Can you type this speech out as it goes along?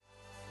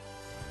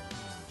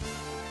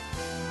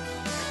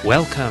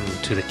Welcome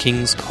to the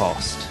King's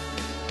Cast,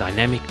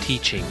 dynamic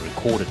teaching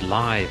recorded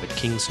live at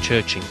King's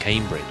Church in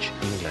Cambridge,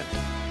 England.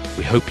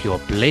 We hope you are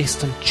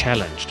blessed and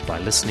challenged by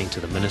listening to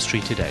the ministry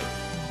today.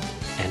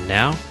 And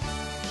now,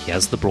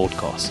 here's the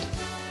broadcast.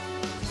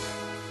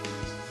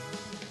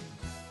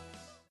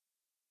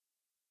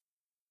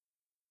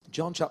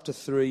 John chapter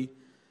 3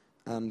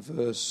 and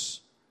verse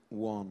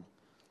 1.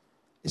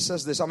 It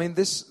says this,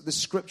 this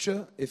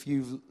scripture, if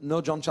you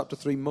know John chapter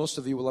 3, most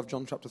of you will have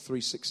John chapter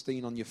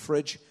 3:16 on your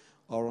fridge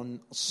or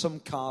on some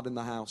card in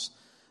the house.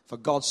 For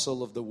God so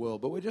loved the world.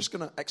 But we're just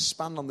going to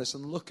expand on this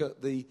and look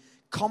at the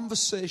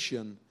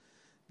conversation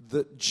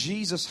that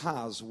Jesus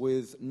has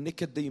with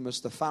Nicodemus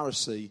the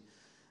Pharisee,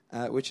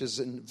 which is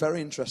very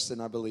interesting,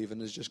 I believe,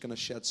 and is just going to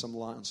shed some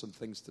light on some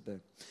things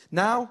today.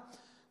 Now,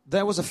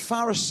 there was a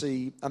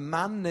Pharisee, a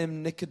man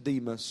named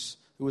Nicodemus,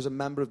 who was a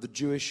member of the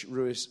Jewish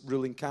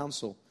ruling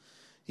council.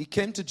 He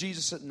came to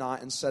Jesus at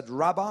night and said,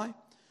 "Rabbi,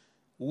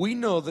 we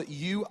know that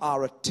you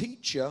are a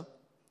teacher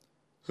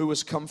who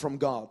has come from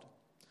God.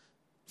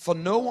 For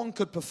no one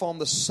could perform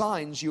the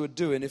signs you are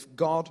doing if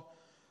God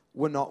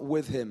were not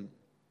with him."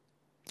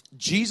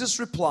 Jesus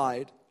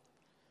replied,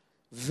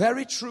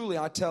 "Very truly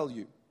I tell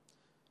you,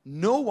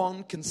 no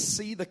one can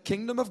see the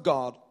kingdom of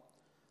God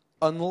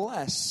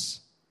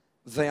unless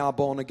they are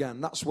born again."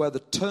 That's where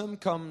the term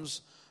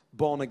comes,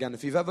 born again.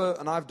 If you've ever,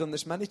 and I've done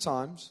this many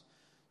times,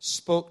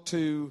 spoke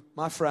to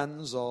my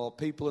friends or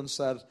people and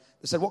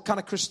they said, "What kind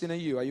of Christian are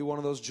you? Are you one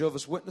of those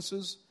Jehovah's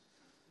Witnesses?"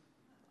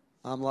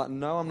 I'm like,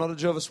 "No, I'm not a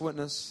Jehovah's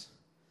Witness."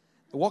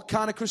 "What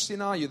kind of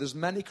Christian are you?" There's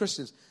many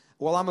Christians.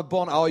 "Well,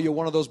 you're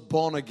one of those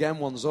born again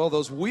ones, oh,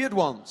 those weird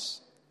ones."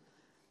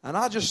 And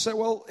I just say,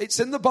 well, it's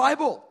in the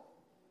Bible.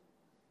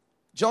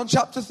 John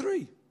chapter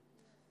 3.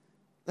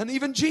 And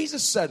even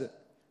Jesus said it.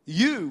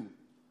 You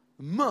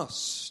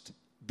must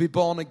be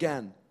born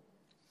again.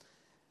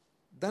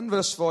 Then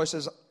verse 4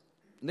 says,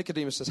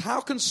 Nicodemus says,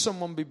 "How can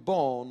someone be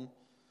born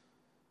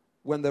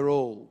when they're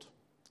old?"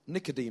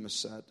 Nicodemus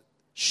said,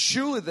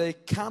 "Surely they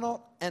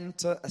cannot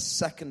enter a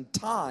second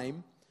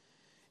time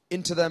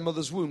into their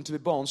mother's womb to be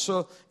born."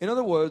 So, in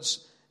other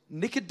words,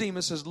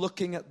 Nicodemus is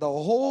looking at the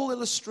whole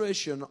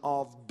illustration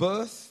of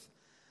birth,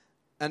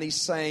 and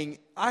he's saying,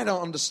 I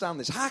don't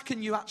understand this. How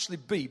can you actually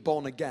be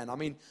born again?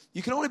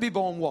 You can only be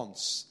born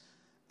once.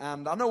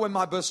 And I know when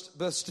my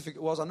birth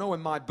certificate was. I know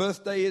when my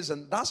birthday is,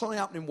 and that's only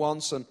happening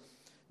once. And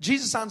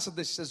Jesus answered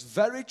this. He says,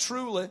 "Very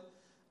truly,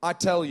 I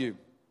tell you,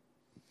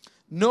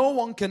 no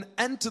one can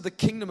enter the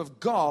kingdom of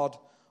God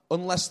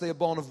unless they are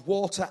born of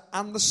water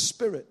and the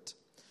Spirit.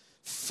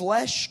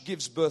 Flesh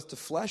gives birth to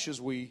flesh,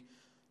 as we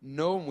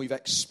know and we've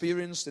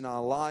experienced in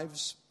our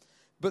lives.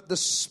 But the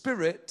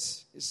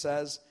Spirit," it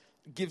says,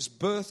 "gives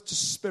birth to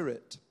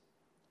spirit.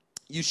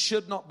 You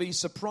should not be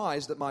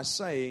surprised at my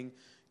saying,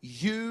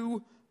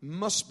 you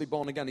must be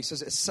born again." He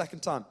says it a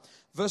second time.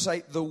 Verse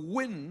 8, "The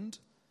wind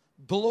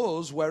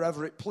blows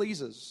wherever it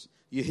pleases.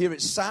 You hear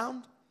its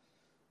sound,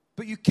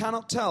 but you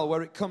cannot tell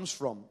where it comes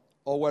from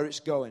or where it's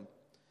going.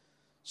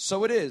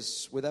 So it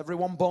is with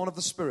everyone born of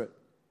the Spirit."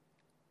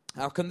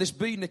 "How can this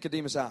be?"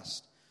 Nicodemus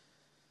asked.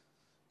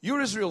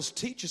 "You're Israel's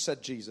teacher,"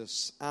 said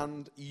Jesus,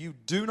 "and you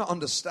do not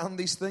understand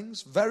these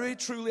things? Very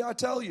truly I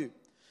tell you,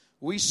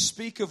 we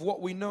speak of what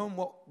we know and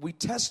what we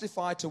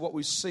testify to what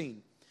we've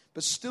seen.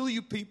 But still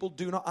you people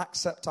do not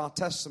accept our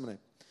testimony.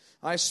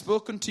 I have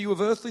spoken to you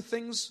of earthly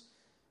things,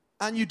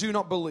 and you do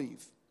not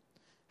believe.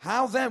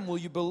 How then will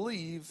you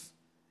believe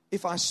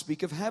if I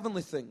speak of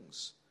heavenly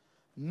things?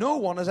 No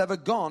one has ever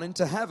gone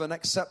into heaven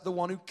except the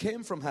one who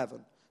came from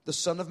heaven, the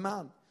Son of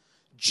Man.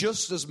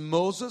 Just as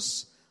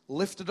Moses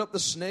lifted up the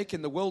snake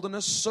in the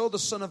wilderness, so the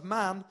Son of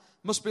Man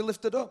must be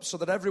lifted up, so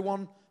that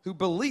everyone who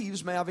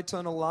believes may have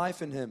eternal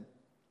life in him."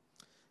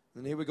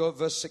 And here we go,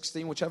 verse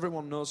 16, which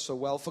everyone knows so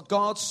well. "For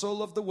God so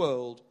loved the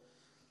world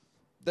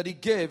that he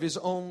gave his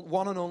own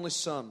one and only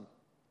Son,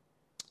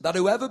 that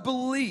whoever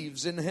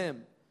believes in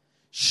him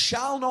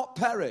shall not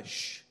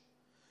perish,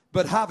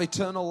 but have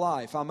eternal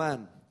life."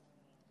 Amen.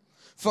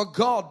 "For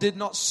God did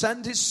not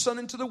send his Son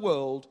into the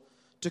world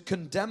to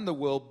condemn the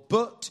world,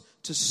 but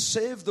to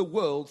save the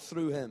world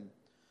through him.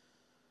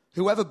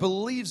 Whoever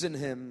believes in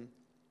him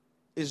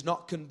is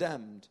not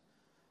condemned,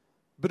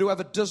 but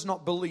whoever does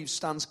not believe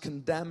stands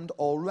condemned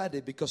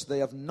already, because they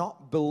have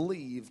not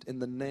believed in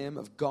the name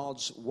of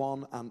God's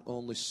one and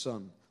only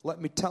Son." Let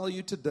me tell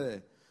you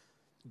today,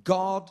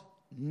 God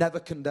never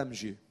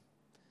condemns you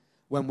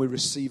when we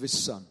receive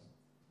his Son.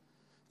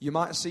 You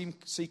might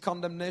see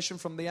condemnation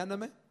from the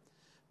enemy,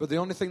 but the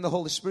only thing the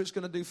Holy Spirit's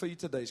going to do for you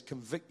today is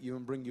convict you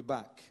and bring you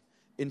back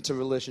into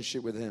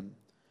relationship with him.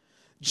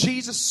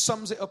 Jesus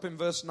sums it up in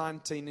verse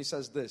 19. He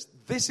says this.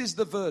 This is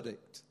the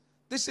verdict.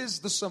 This is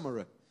the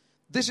summary.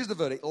 This is the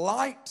verdict.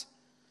 Light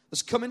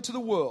has come into the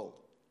world,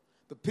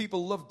 but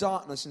people love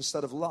darkness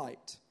instead of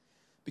light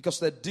because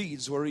their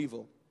deeds were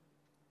evil.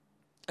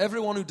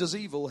 Everyone who does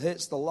evil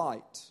hates the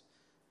light.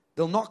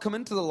 They'll not come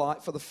into the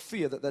light for the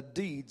fear that their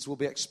deeds will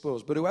be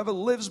exposed. But whoever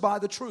lives by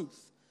the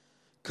truth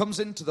comes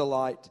into the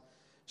light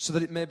so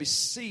that it may be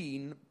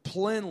seen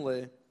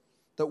plainly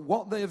that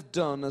what they have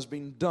done has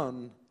been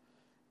done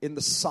in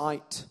the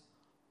sight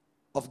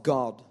of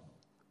God.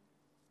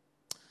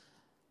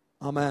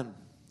 Amen.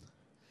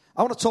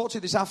 I want to talk to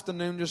you this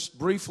afternoon just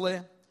briefly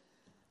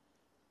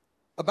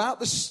about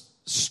this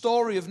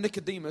story of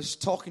Nicodemus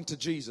talking to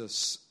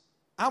Jesus.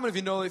 How many of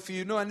you know, if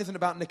you know anything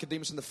about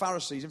Nicodemus and the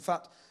Pharisees, in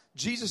fact,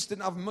 Jesus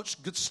didn't have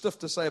much good stuff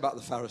to say about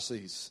the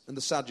Pharisees and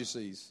the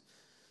Sadducees,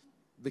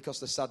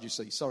 because they're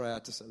Sadducees. Sorry, I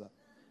had to say that.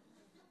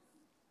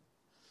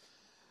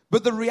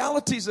 But the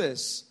reality is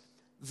this: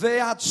 they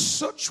had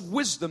such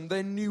wisdom,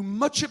 they knew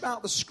much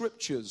about the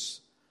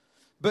Scriptures.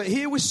 But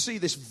here we see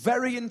this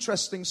very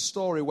interesting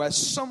story where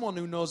someone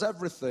who knows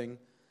everything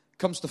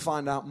comes to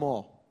find out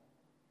more.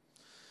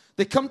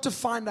 They come to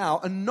find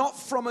out, and not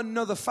from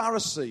another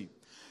Pharisee,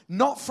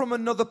 not from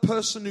another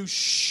person who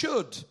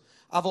should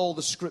have all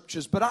the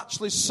Scriptures, but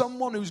actually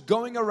someone who's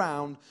going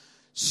around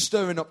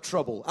stirring up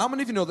trouble. How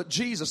many of you know that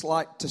Jesus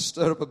liked to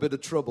stir up a bit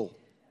of trouble?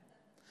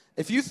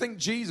 If you think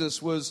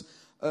Jesus was,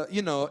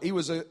 he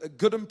was a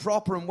good and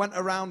proper and went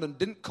around and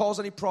didn't cause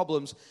any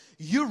problems,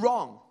 you're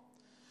wrong.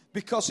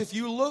 Because if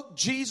you look,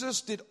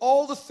 Jesus did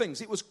all the things.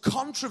 It was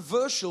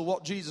controversial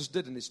what Jesus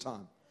did in his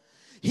time.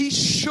 He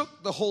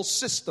shook the whole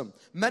system.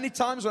 Many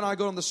times when I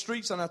go on the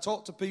streets and I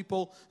talk to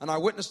people and I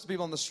witness to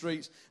people on the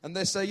streets and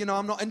they say,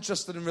 I'm not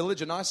interested in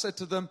religion. I said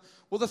to them,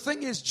 well, the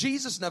thing is,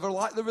 Jesus never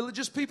liked the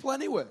religious people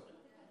anyway.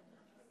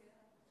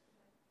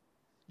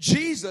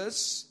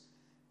 Jesus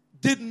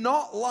did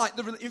not like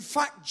the religion. In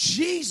fact,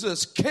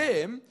 Jesus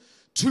came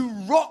to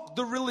rock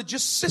the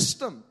religious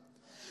system.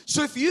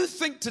 So if you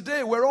think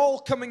today we're all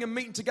coming and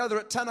meeting together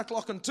at 10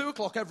 o'clock and 2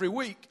 o'clock every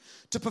week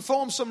to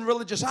perform some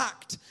religious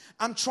act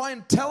and try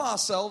and tell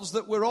ourselves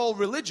that we're all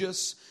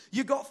religious,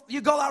 you got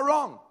that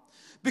wrong.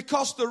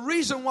 Because the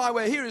reason why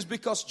we're here is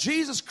because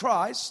Jesus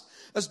Christ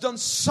has done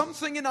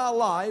something in our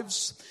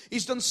lives.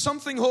 He's done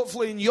something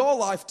hopefully in your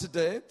life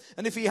today.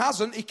 And if he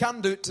hasn't, he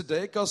can do it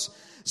today, because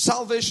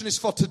salvation is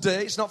for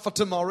today. It's not for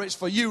tomorrow. It's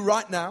for you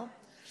right now.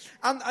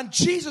 And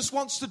Jesus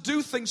wants to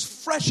do things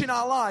fresh in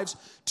our lives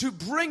to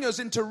bring us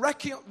into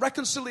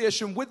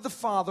reconciliation with the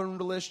Father and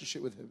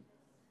relationship with him.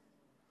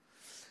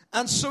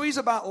 And so he's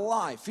about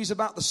life. He's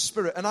about the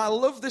Spirit. And I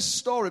love this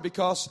story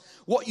because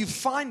what you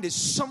find is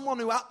someone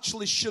who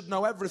actually should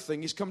know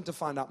everything is coming to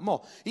find out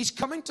more. He's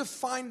coming to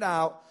find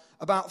out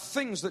about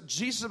things that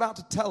Jesus is about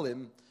to tell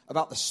him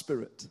about the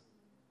Spirit.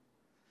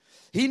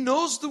 He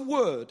knows the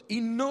Word. He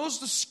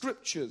knows the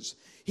Scriptures.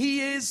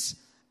 He is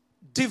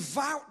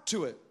devout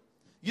to it.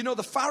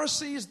 The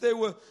Pharisees, they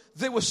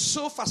were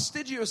so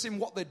fastidious in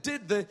what they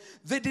did.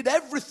 They did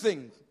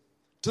everything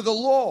to the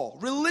law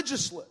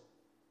religiously.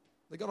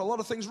 They got a lot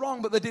of things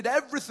wrong, but they did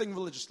everything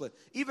religiously.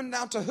 Even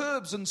down to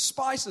herbs and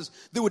spices.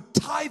 They would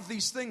tithe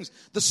these things.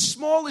 The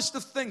smallest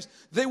of things.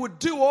 They would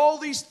do all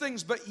these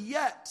things, but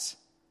yet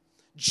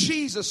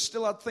Jesus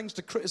still had things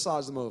to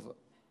criticize them over.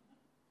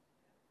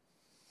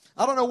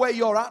 I don't know where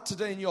you're at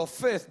today in your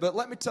faith, but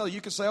let me tell you,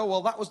 you can say, oh,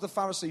 well, that was the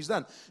Pharisees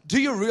then. Do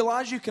you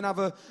realize you can have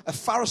a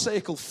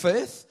Pharisaical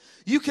faith?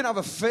 You can have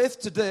a faith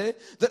today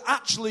that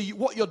actually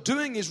what you're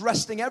doing is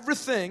resting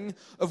everything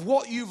of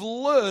what you've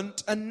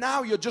learned, and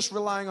now you're just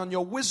relying on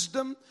your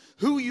wisdom,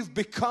 who you've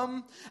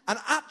become. And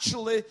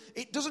actually,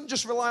 it doesn't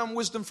just rely on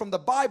wisdom from the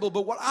Bible,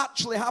 but what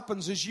actually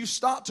happens is you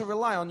start to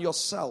rely on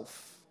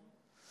yourself.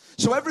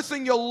 So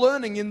everything you're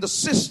learning in the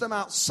system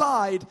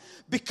outside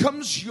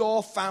becomes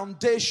your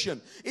foundation.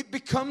 It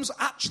becomes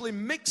actually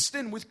mixed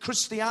in with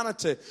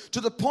Christianity to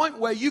the point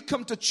where you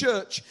come to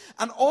church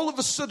and all of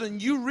a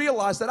sudden you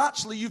realize that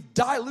actually you've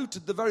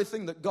diluted the very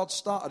thing that God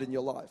started in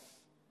your life.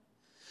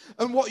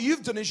 And what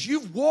you've done is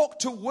you've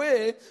walked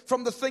away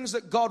from the things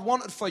that God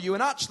wanted for you,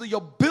 and actually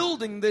you're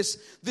building this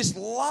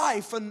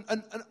life and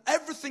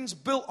everything's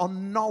built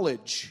on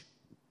knowledge.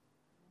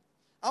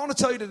 I want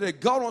to tell you today,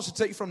 God wants to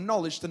take you from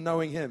knowledge to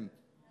knowing him.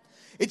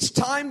 It's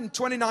time in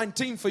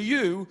 2019 for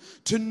you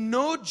to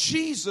know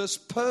Jesus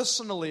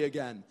personally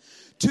again.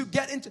 To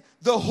get into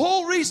the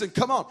whole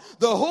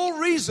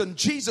reason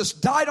Jesus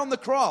died on the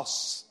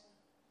cross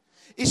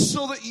is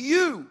so that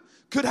you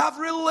could have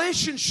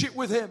relationship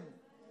with him.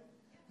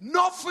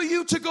 Not for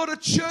you to go to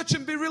church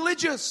and be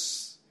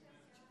religious.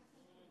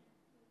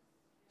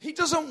 He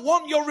doesn't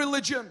want your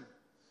religion.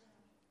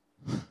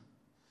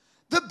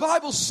 The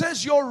Bible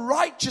says your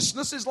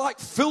righteousness is like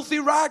filthy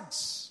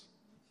rags.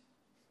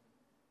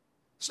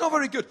 It's not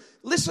very good.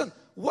 Listen,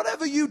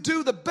 whatever you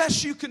do, the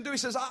best you can do, he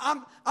says,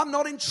 I'm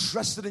not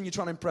interested in you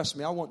trying to impress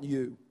me. I want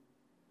you.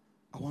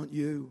 I want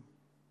you.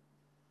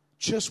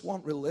 Just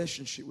want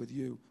relationship with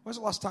you. When's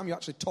the last time you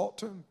actually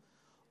talked to him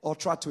or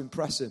tried to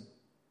impress him?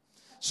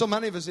 So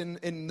many of us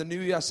in the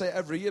new year, I say it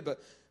every year,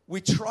 but we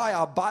try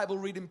our Bible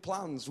reading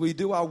plans. We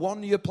do our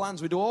 1-year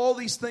plans. We do all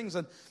these things.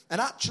 And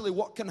actually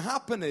what can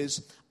happen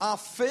is our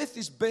faith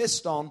is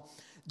based on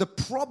the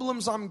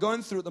problems I'm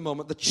going through at the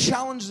moment, the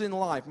challenges in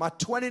life, my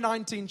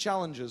 2019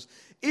 challenges.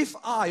 If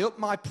I up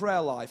my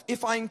prayer life,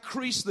 if I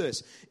increase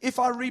this, if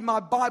I read my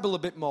Bible a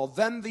bit more,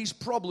 then these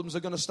problems are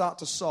going to start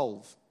to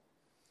solve.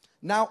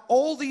 Now,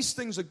 all these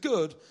things are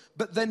good,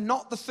 but they're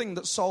not the thing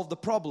that solve the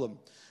problem.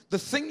 The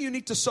thing you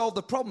need to solve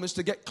the problem is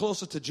to get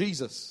closer to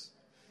Jesus.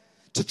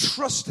 to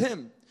trust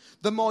him.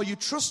 The more you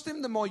trust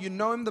him, the more you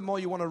know him, the more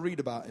you want to read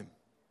about him.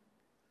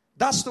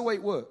 That's the way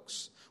it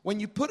works. When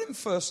you put him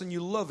first and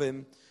you love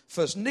him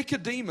first.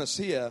 Nicodemus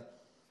here,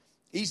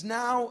 he's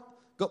now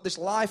got this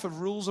life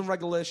of rules and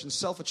regulations,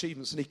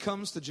 self-achievements, and he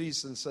comes to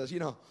Jesus and says,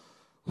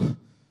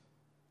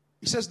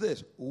 he says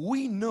this,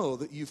 we know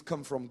that you've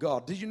come from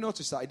God. Did you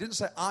notice that? He didn't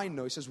say, I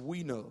know. He says,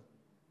 we know.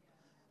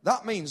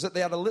 That means that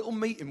they had a little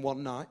meeting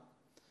one night,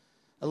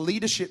 a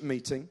leadership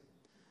meeting,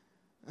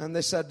 and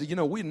they said,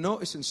 we're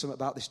noticing something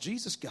about this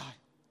Jesus guy.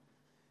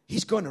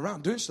 He's going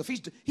around doing stuff.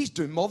 He's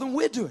doing more than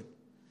we're doing.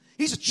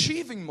 He's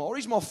achieving more.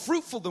 He's more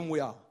fruitful than we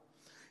are.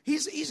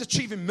 He's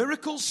achieving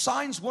miracles,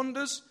 signs,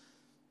 wonders.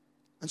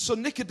 And so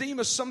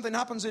Nicodemus, something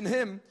happens in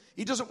him.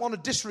 He doesn't want to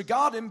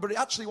disregard him, but he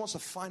actually wants to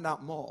find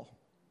out more.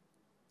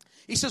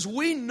 He says,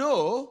 we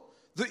know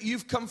that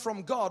you've come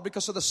from God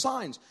because of the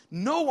signs.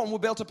 No one will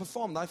be able to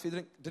perform that if he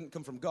didn't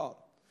come from God.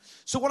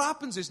 So what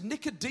happens is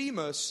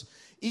Nicodemus,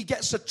 he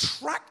gets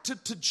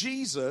attracted to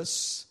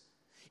Jesus.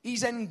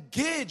 He's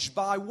engaged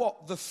by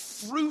what? The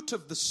fruit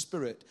of the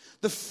Spirit,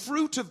 the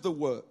fruit of the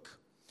work.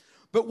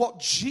 But what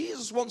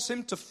Jesus wants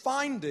him to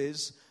find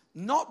is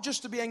not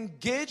just to be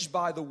engaged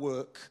by the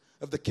work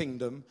of the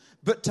kingdom,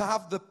 but to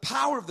have the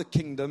power of the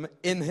kingdom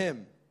in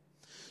him.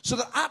 So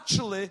that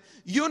actually,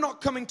 you're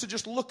not coming to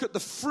just look at the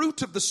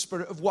fruit of the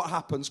Spirit of what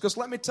happens. Because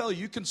let me tell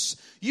you,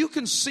 you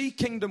can see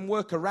kingdom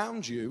work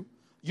around you.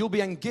 You'll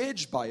be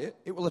engaged by it.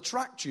 It will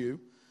attract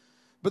you.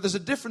 But there's a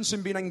difference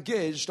in being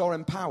engaged or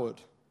empowered.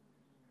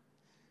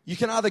 You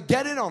can either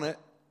get in on it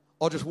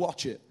or just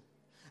watch it.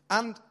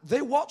 And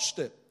they watched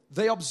it.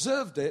 They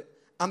observed it.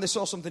 And they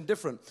saw something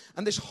different.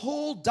 And this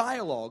whole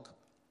dialogue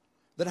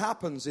that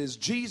happens is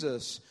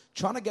Jesus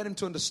trying to get him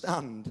to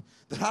understand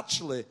that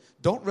actually,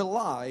 don't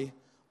rely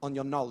on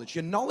your knowledge.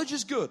 Your knowledge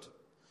is good.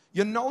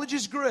 Your knowledge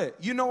is great.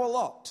 You know a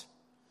lot.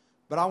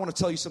 But I want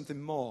to tell you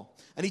something more.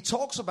 And he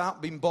talks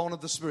about being born of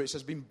the Spirit. It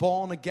says being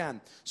born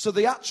again. So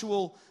the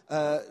actual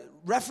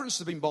reference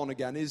to being born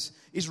again is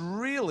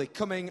really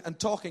coming and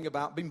talking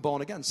about being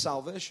born again,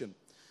 salvation.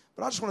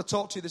 But I just want to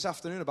talk to you this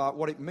afternoon about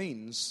what it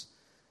means.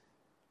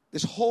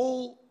 This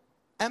whole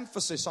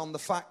emphasis on the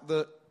fact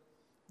that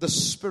the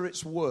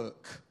Spirit's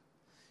work.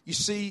 You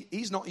see,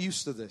 he's not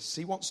used to this.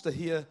 He wants to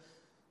hear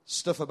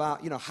stuff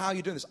about, how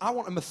you're doing this. I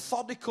want a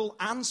methodical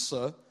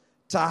answer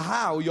to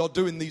how you're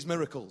doing these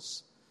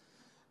miracles.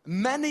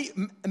 Many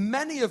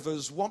of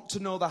us want to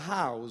know the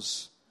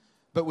hows,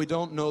 but we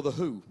don't know the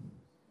who.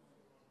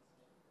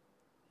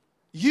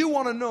 You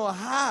want to know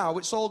how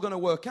it's all going to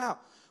work out.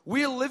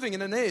 We're living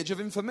in an age of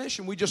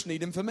information. We just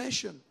need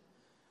information.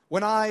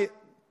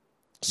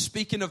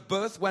 Speaking of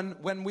birth,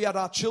 when we had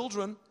our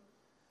children,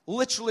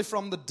 literally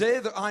from the day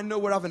that I know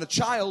we're having a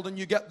child and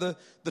you get the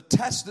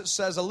test that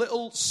says a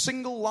little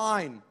single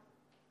line,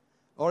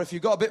 or if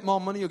you've got a bit more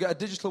money, you'll get a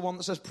digital one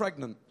that says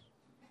pregnant.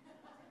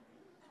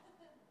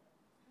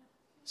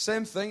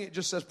 Same thing, it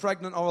just says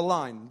pregnant or a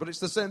line, but it's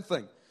the same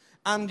thing.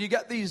 And you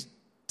get these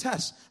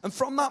tests. And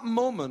from that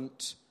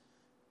moment,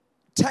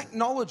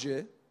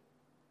 technology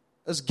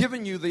has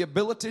given you the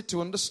ability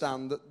to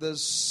understand that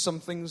there's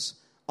something's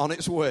on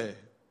its way.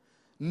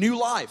 New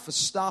life has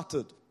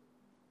started.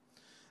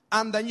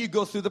 And then you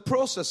go through the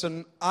process.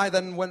 And I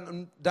then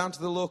went down to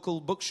the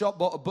local bookshop,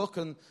 bought a book,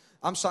 and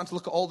I'm starting to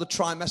look at all the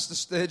trimester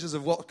stages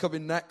of what's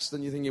coming next.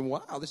 And you're thinking,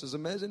 wow, this is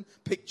amazing.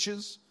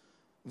 Pictures.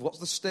 What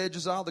the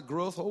stages are, the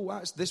growth. Oh, wow,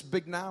 it's this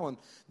big now. And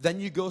then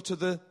you go to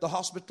the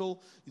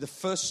hospital. The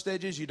first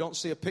stages, you don't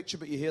see a picture,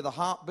 but you hear the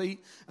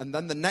heartbeat. And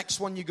then the next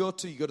one you go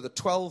to the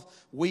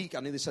 12-week. I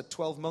nearly said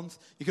 12-month.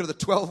 You go to the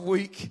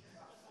 12-week.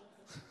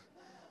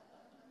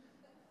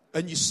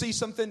 And you see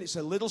something, it's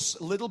a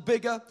little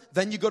bigger.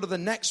 Then you go to the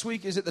next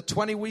week. Is it the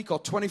 20-week or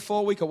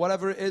 24-week or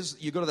whatever it is?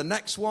 You go to the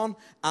next one,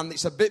 and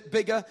it's a bit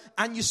bigger.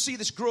 And you see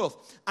this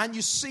growth. And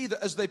you see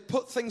that as they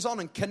put things on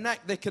and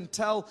connect, they can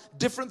tell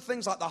different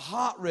things like the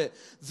heart rate.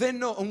 They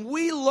know. And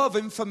we love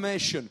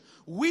information.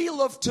 We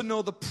love to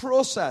know the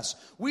process.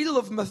 We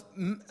love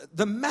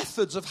the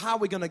methods of how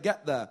we're going to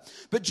get there.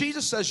 But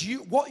Jesus says,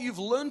 what you've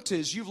learned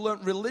is, you've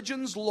learned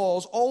religions,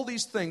 laws, all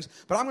these things.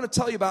 But I'm going to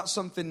tell you about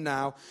something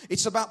now.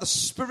 It's about the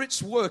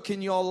Spirit's work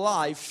in your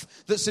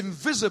life that's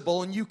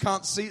invisible and you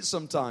can't see it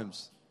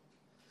sometimes.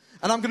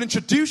 And I'm going to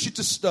introduce you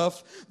to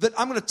stuff that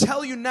I'm going to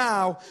tell you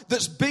now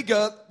that's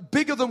bigger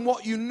than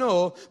what you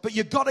know. But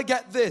you've got to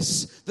get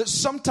this, that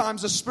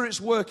sometimes the Spirit's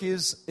work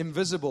is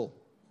invisible.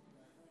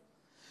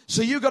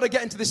 So you've got to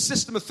get into this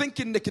system of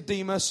thinking,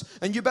 Nicodemus,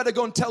 and you better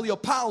go and tell your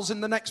pals in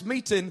the next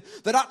meeting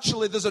that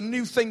actually there's a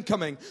new thing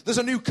coming. There's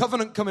a new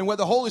covenant coming where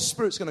the Holy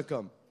Spirit's going to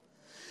come.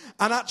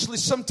 And actually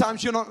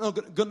sometimes you're not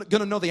going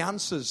to know the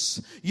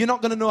answers. You're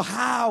not going to know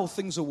how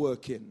things are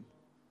working.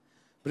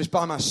 But it's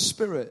by my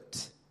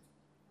Spirit.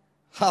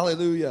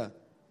 Hallelujah.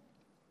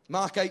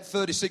 Mark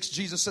 8:36,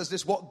 Jesus says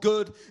this, what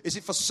good is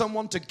it for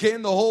someone to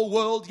gain the whole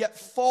world yet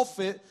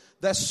forfeit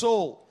their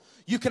soul?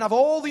 You can have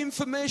all the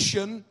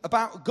information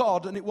about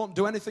God and it won't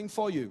do anything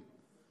for you.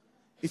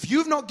 If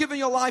you've not given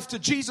your life to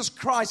Jesus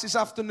Christ this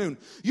afternoon,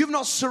 you've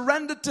not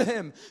surrendered to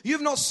Him,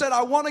 you've not said,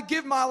 I want to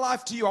give my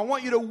life to you, I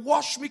want you to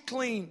wash me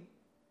clean,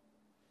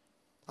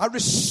 I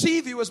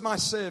receive you as my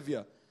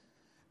Savior,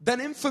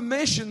 then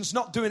information's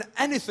not doing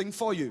anything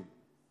for you.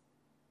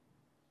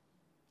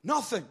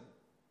 Nothing.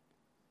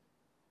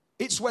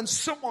 It's when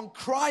someone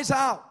cries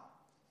out,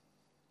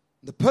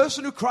 the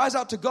person who cries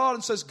out to God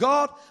and says,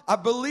 God, I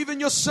believe in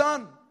your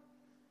Son.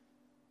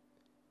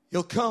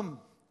 He'll come.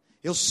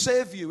 He'll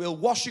save you. He'll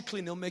wash you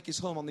clean. He'll make His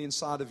home on the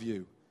inside of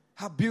you.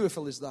 How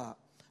beautiful is that?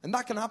 And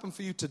that can happen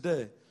for you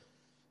today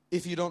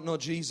if you don't know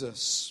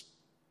Jesus.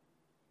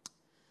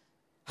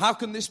 How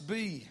can this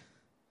be?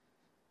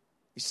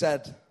 He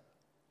said,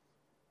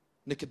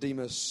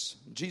 Nicodemus.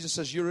 Jesus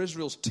says, you're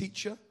Israel's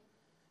teacher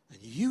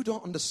and you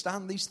don't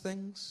understand these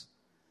things.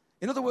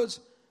 In other words,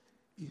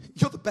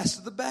 you're the best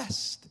of the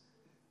best.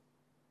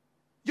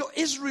 You're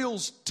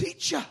Israel's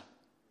teacher.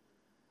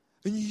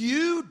 And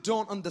you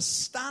don't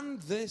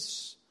understand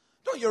this.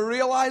 Don't you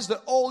realize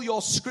that all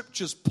your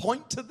scriptures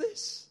point to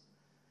this?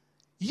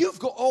 You've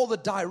got all the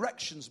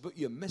directions, but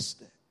you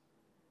missed it.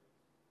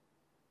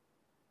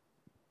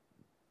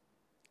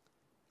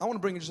 I want to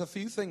bring you just a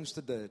few things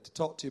today to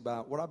talk to you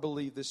about what I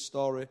believe this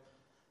story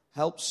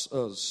helps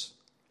us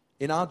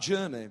in our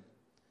journey,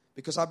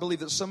 because I believe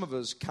that some of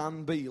us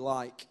can be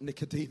like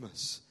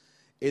Nicodemus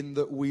in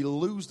that we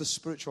lose the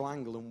spiritual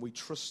angle and we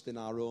trust in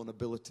our own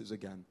abilities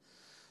again.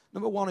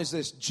 Number one is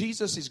this: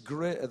 Jesus is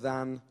greater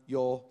than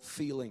your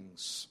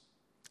feelings.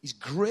 He's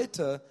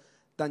greater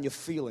than your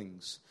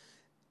feelings.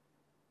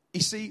 You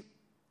see,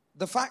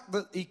 the fact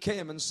that He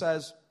came and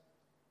says,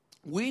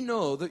 we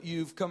know that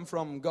you've come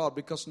from God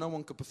because no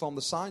one could perform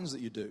the signs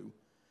that you do.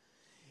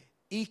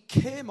 He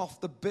came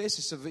off the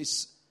basis of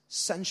His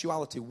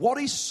sensuality. What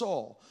He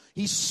saw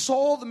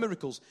the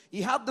miracles.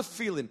 He had the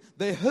feeling.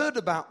 They heard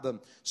about them.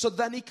 So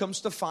then He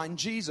comes to find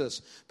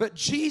Jesus. But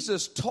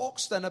Jesus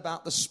talks then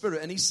about the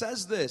Spirit. And He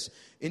says this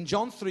in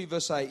John 3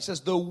 verse 8. He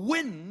says, the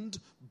wind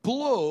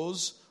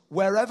blows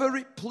wherever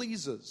it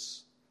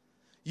pleases.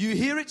 You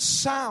hear its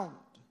sound,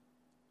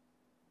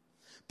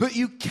 but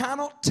you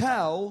cannot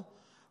tell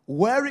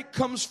where it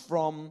comes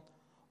from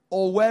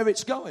or where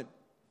it's going.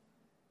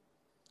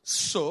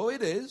 So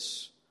it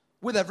is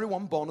with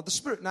everyone born of the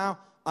Spirit. Now,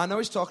 I know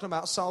He's talking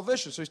about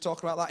salvation, so He's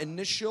talking about that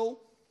initial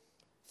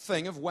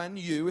thing of when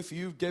if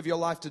you gave your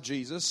life to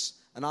Jesus,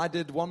 and I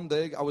did one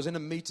day, I was in a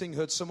meeting,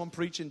 heard someone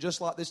preaching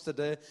just like this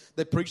today.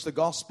 They preached the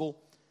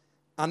gospel,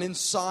 and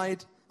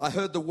inside I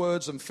heard the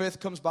words, and faith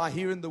comes by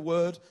hearing the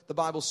word, the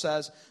Bible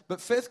says. But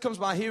faith comes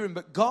by hearing,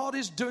 but God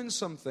is doing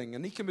something,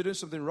 and He can be doing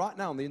something right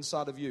now on the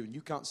inside of you, and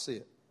you can't see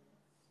it.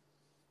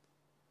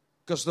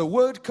 Because the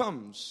word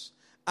comes,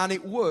 and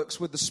it works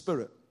with the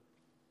Spirit.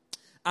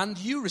 And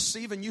you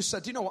receive and you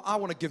said, you know what, I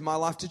want to give my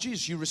life to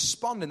Jesus. You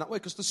respond in that way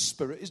because the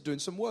Spirit is doing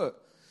some work.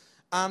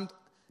 And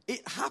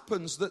it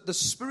happens that the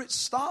Spirit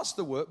starts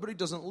the work, but He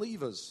doesn't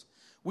leave us.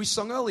 We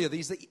sung earlier,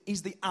 He's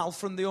the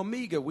Alpha and the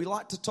Omega. We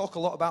like to talk a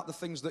lot about the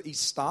things that He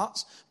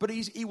starts, but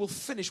He will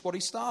finish what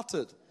He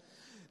started.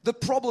 The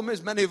problem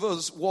is many of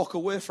us walk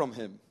away from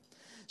Him.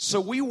 So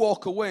we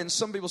walk away, and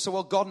some people say,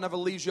 well, God never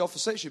leaves you or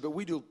forsakes you, but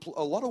we do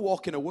a lot of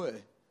walking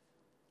away.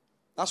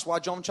 That's why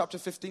John chapter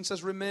 15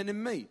 says, remain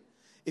in me.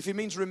 If He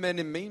means remain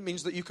in me, it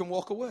means that you can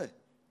walk away.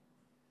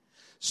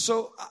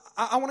 So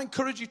I want to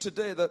encourage you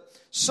today that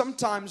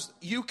sometimes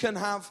you can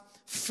have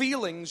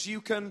feelings,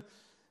 you can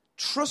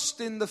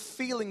trust in the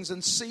feelings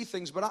and see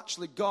things, but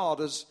actually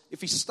God, if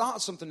He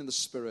starts something in the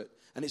Spirit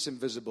and it's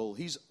invisible,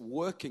 He's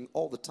working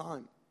all the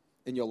time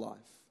in your life.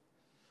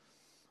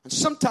 And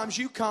sometimes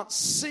you can't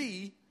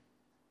see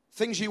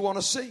things you want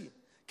to see.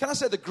 Can I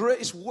say the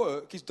greatest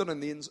work is done in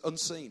the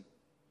unseen?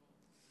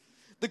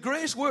 The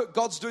greatest work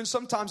God's doing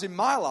sometimes in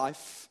my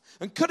life,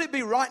 and could it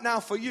be right now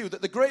for you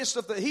that the greatest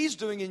stuff that He's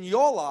doing in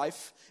your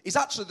life is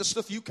actually the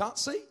stuff you can't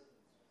see?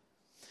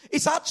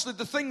 It's actually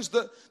the things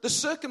that, the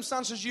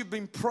circumstances you've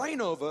been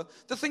praying over,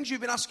 the things you've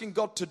been asking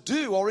God to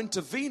do or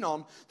intervene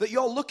on, that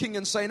you're looking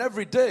and saying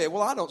every day,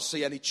 well, I don't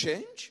see any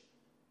change.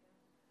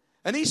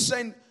 And He's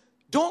saying,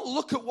 don't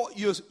look at what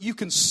you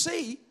can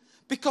see,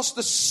 because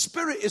the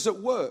Spirit is at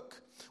work.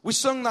 We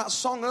sung that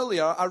song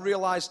earlier. I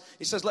realized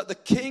it says, let the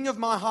king of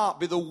my heart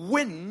be the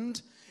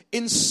wind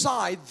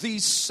inside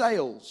these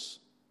sails.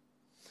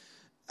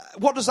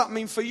 What does that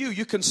mean for you?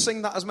 You can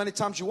sing that as many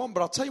times as you want,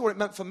 but I'll tell you what it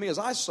meant for me as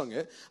I sung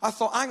it. I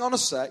thought, hang on a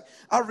sec.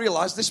 I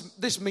realized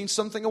this means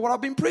something of what I've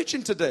been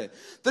preaching today.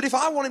 That if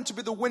I want Him to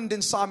be the wind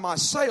inside my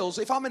sails,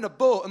 if I'm in a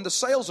boat and the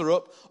sails are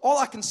up, all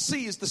I can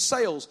see is the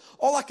sails.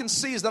 All I can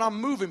see is that I'm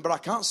moving, but I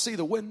can't see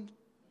the wind.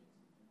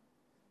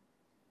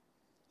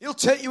 He'll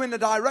take you in a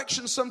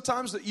direction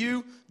sometimes that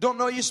you don't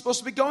know you're supposed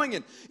to be going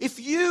in. If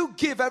you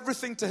give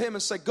everything to Him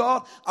and say,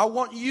 God, I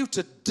want you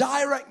to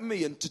direct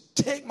me and to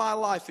take my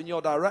life in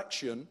your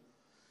direction,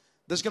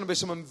 there's going to be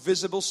some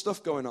invisible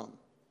stuff going on.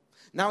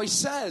 Now He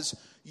says,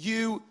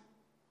 you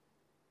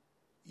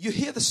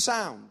hear the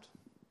sound.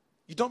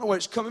 You don't know where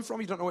it's coming from.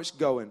 You don't know where it's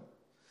going.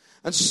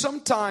 And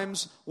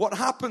sometimes what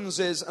happens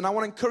is, and I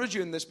want to encourage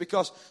you in this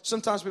because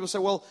sometimes people say,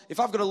 well, if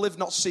I've got to live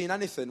not seeing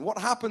anything, what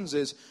happens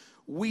is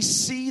we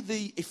see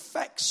the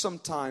effects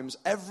sometimes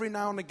every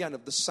now and again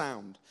of the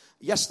sound.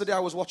 Yesterday I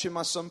was watching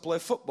my son play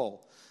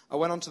football. I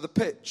went onto the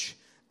pitch,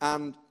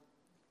 and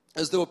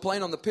as they were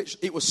playing on the pitch,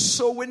 it was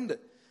so windy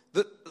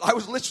that I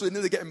was literally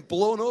nearly getting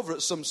blown over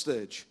at some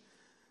stage.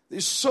 It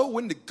was so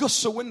windy,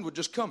 gusts of wind would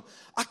just come.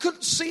 I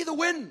couldn't see the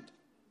wind,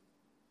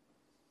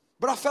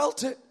 but I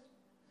felt it.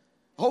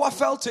 Oh, I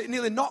felt it. It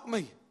nearly knocked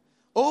me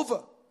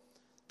over.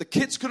 The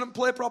kids couldn't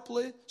play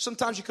properly.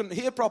 Sometimes you couldn't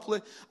hear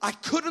properly. I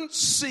couldn't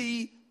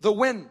see the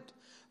wind,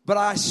 but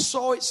I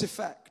saw its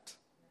effect.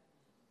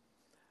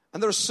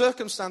 And there are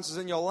circumstances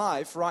in your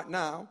life right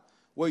now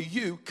where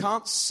you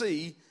can't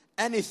see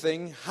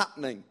anything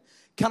happening.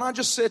 Can I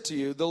just say to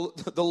you,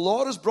 the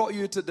Lord has brought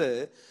you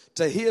today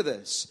to hear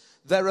this.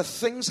 There are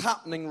things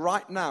happening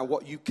right now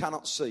what you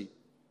cannot see.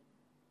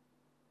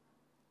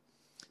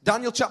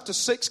 Daniel chapter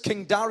 6,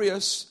 King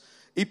Darius,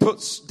 he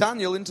puts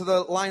Daniel into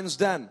the lion's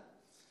den.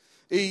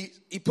 He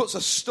puts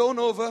a stone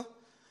over,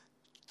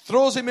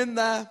 throws him in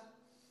there,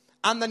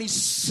 and then he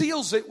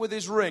seals it with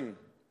his ring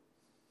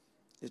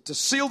to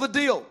seal the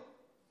deal.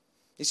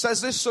 He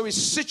says this so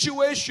his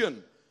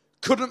situation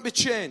couldn't be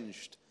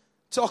changed.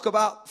 Talk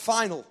about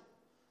final.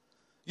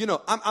 You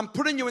know, I'm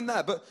putting you in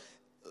there, but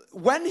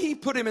when he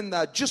put him in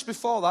there, just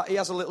before that, he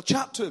has a little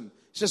chat to him.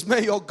 He says,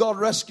 may your God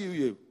rescue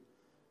you.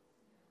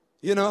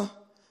 You know,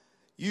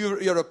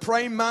 you're a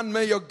praying man,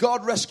 may your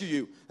God rescue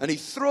you. And he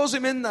throws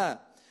him in there.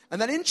 And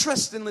then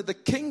interestingly, the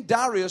King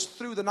Darius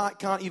through the night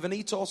can't even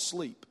eat or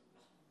sleep.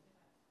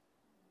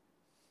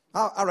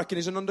 I reckon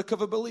he's an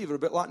undercover believer, a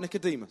bit like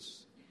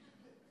Nicodemus.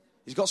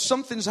 He's got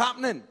something's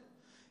happening.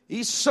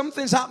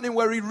 Something's happening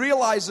where he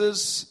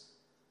realizes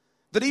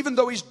that even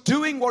though he's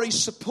doing what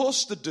he's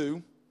supposed to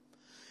do,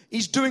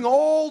 he's doing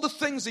all the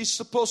things he's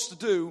supposed to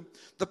do,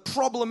 the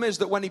problem is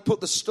that when he put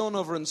the stone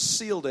over and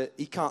sealed it,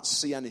 he can't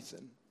see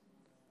anything.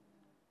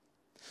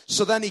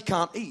 So then he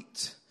can't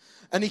eat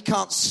and he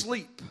can't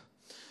sleep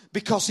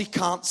because he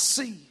can't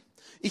see.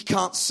 He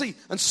can't see.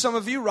 And some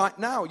of you right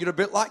now, you're a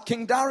bit like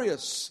King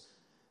Darius.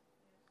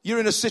 You're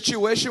in a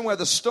situation where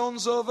the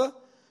stone's over.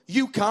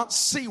 You can't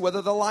see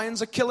whether the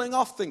lions are killing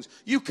off things.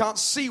 You can't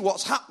see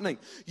what's happening.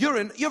 You're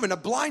in a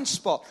blind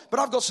spot. But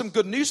I've got some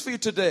good news for you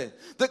today.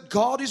 That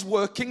God is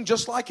working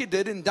just like he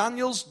did in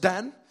Daniel's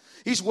den.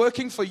 He's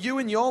working for you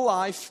in your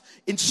life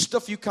in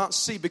stuff you can't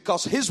see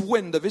because his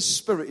wind of his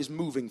spirit is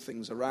moving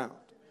things around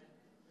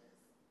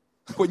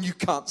when you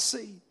can't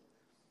see.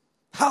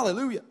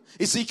 Hallelujah.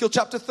 Ezekiel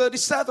chapter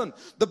 37.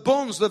 The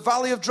bones, the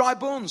valley of dry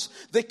bones,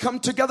 they come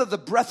together. The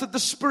breath of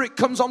the Spirit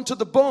comes onto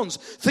the bones.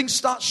 Things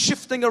start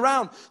shifting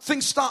around.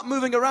 Things start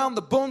moving around.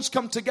 The bones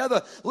come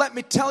together. Let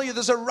me tell you,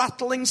 there's a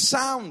rattling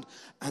sound.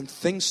 And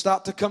things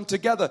start to come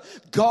together.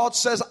 God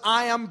says,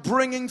 I am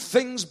bringing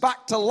things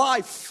back to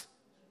life.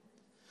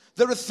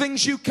 There are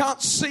things you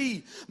can't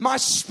see. My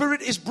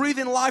Spirit is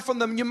breathing life on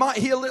them. You might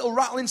hear little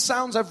rattling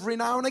sounds every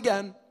now and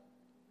again.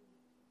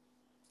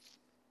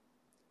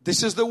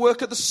 This is the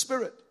work of the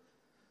Spirit.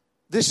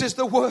 This is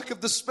the work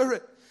of the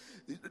Spirit.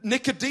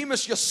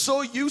 Nicodemus, you're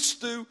so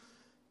used to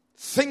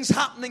things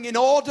happening in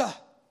order.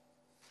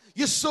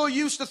 You're so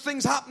used to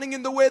things happening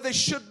in the way they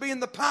should be in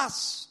the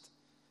past.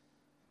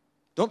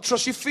 Don't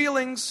trust your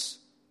feelings.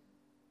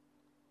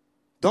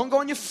 Don't go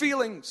on your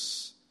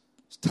feelings.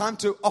 It's time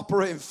to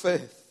operate in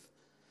faith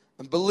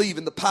and believe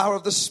in the power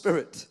of the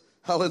Spirit.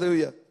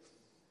 Hallelujah.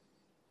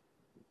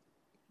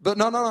 But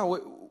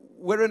no.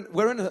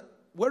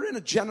 We're in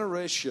a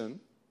generation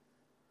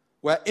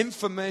where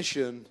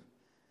information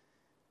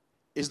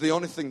is the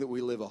only thing that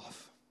we live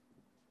off.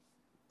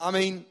 I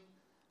mean,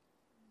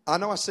 I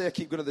know I say I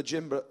keep going to the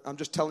gym, but I'm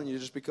just telling you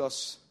just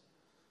because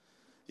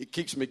it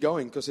keeps me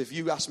going. Because if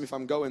you ask me if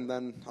I'm going,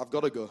 then I've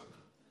got to go.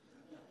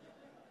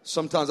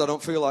 Sometimes I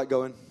don't feel like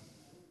going.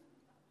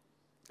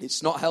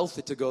 It's not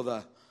healthy to go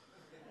there.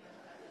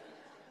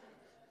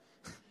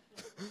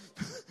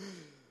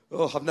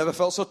 Oh, I've never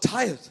felt so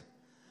tired.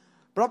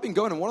 But I've been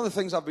going, and one of the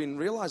things I've been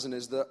realizing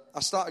is that I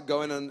started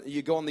going, and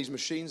you go on these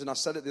machines, and I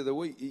said it the other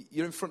week,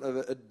 you're in front of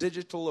a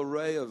digital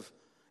array of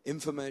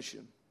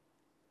information.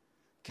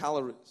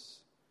 Calories,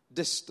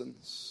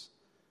 distance,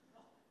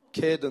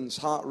 cadence,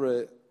 heart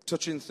rate,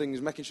 touching things,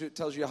 making sure it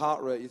tells you your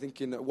heart rate. You're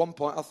thinking, at one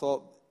point I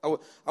thought,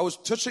 I was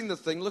touching the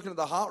thing, looking at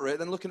the heart rate,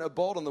 then looking at a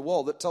board on the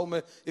wall that told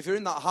me if you're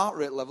in that heart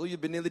rate level, you'd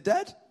be nearly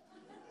dead.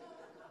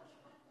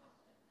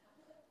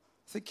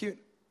 Thinking,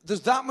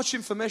 there's that much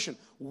information.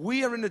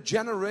 We are in a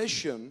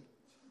generation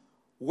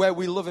where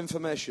we love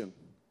information.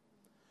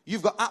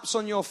 You've got apps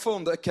on your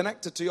phone that are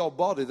connected to your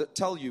body that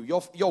tell you,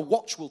 your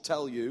watch will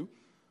tell you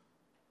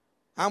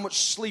how much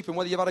sleep and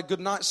whether you've had a good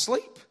night's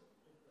sleep.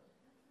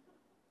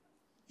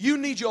 You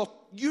need your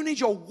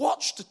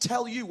watch to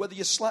tell you whether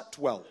you slept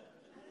well.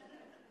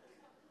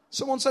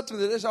 Someone said to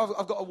me this,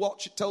 I've got a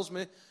watch, it tells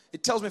me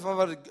if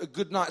I've had a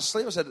good night's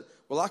sleep. I said,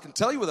 well, I can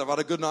tell you whether I've had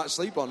a good night's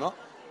sleep or not.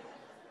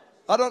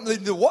 I don't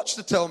need the watch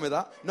to tell me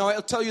that. No,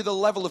 it'll tell you the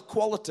level of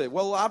quality.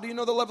 Well, how do you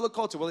know the level of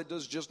quality? Well, it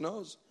just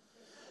knows.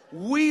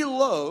 We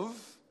love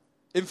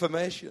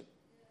information.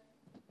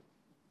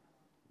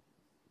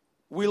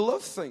 We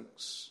love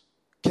things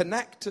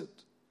connected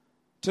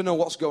to know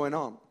what's going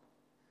on.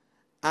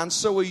 And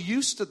so we're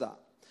used to that.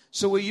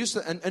 So we're used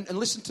to, and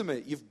listen to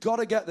me, you've got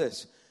to get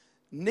this.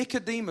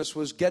 Nicodemus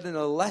was getting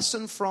a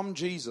lesson from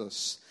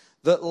Jesus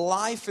that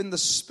life in the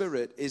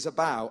Spirit is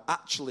about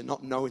actually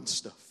not knowing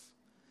stuff.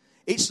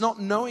 It's not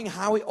knowing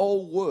how it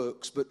all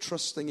works, but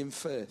trusting in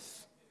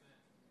faith.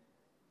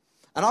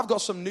 And I've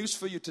got some news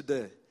for you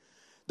today.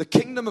 The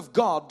kingdom of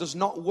God does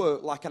not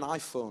work like an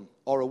iPhone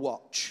or a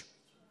watch.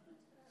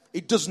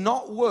 It does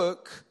not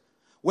work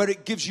where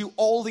it gives you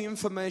all the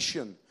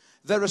information.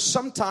 There are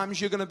sometimes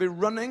you're going to be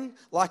running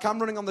like I'm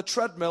running on the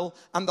treadmill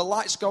and the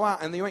lights go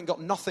out and you ain't got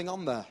nothing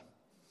on there.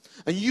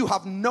 And you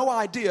have no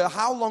idea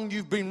how long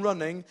you've been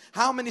running,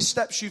 how many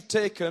steps you've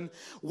taken,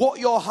 what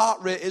your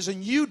heart rate is,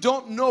 and you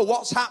don't know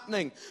what's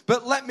happening.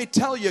 But let me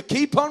tell you,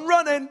 keep on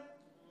running.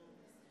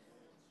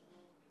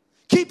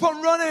 Keep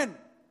on running.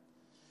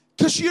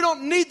 Because you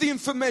don't need the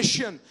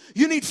information.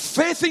 You need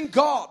faith in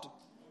God.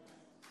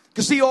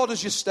 Because He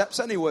orders your steps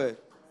anyway.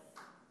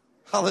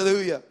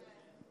 Hallelujah.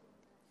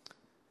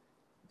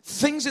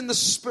 Things in the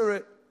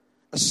Spirit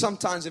are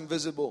sometimes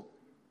invisible.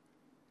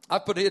 I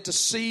put here to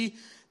see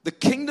the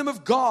kingdom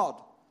of God.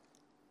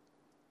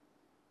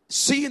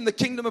 Seeing the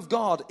kingdom of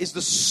God is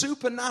the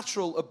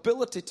supernatural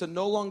ability to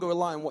no longer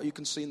rely on what you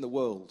can see in the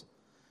world.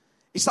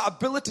 It's that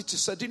ability to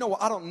say, do you know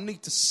what? I don't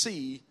need to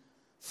see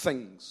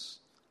things.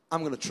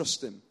 I'm going to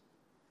trust Him.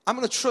 I'm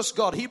going to trust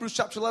God. Hebrews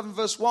chapter 11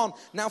 verse 1.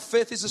 Now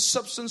faith is the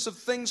substance of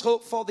things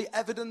hoped for, the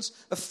evidence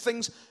of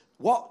things,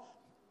 what?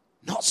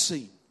 Not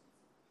seen.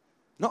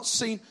 Not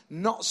seen,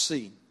 not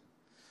seen.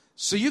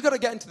 So you've got to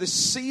get into this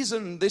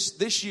season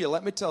this year,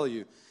 let me tell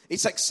you.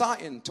 It's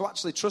exciting to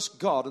actually trust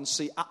God and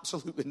see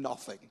absolutely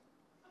nothing.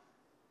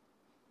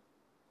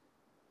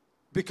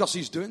 Because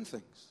He's doing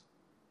things.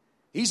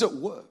 He's at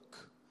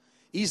work.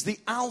 He's the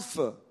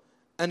Alpha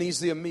and He's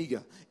the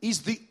Omega.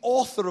 He's the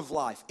author of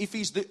life. If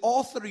He's the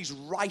author, He's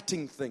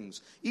writing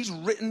things. He's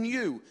written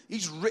you.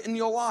 He's written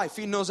your life.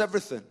 He knows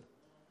everything.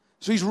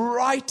 So He's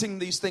writing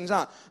these things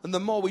out. And the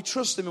more we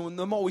trust Him and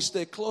the more we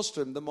stay close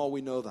to Him, the more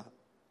we know that.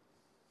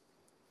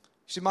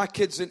 See, my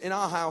kids in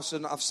our house,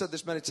 and I've said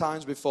this many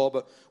times before,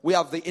 but we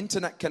have the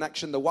internet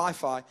connection, the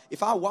Wi-Fi.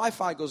 If our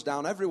Wi-Fi goes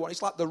down, everyone,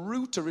 it's like the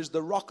router is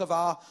the rock of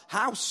our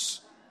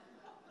house.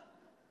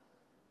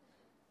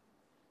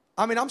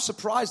 I mean, I'm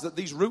surprised that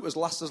these routers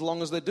last as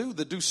long as they do.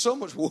 They do so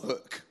much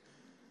work,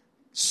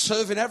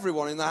 serving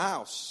everyone in the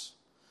house.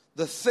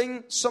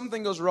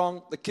 Something goes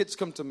wrong, the kids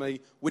come to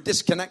me, we're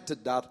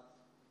disconnected, Dad.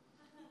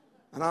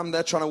 And I'm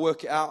there trying to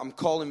work it out. I'm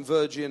calling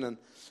Virgin. And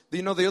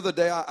the other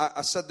day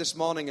I said this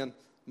morning, and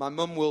my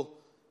mum will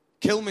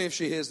kill me if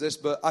she hears this,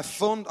 but I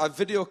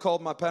video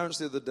called my parents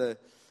the other day,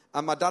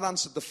 and my dad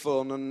answered the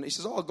phone, and he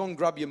says, oh, go and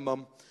grab your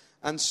mum.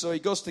 And so he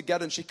goes to get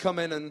her, and she come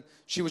in, and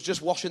she was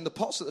just washing the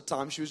pots at the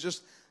time. She was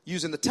just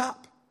using the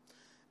tap.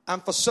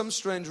 And for some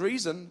strange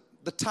reason,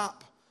 the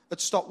tap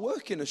had stopped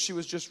working as she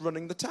was just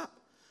running the tap.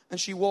 And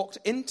she walked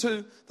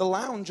into the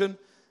lounge, and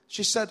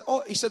he said,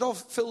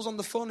 Phil's on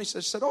the phone. She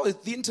said, oh,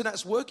 the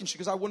internet's working. She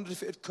goes, I wondered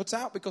if it had cut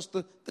out because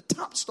the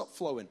tap stopped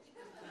flowing.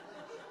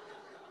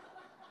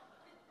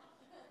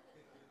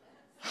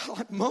 I'm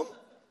like, Mum,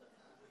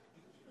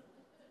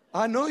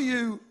 I know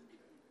you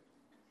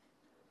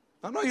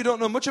don't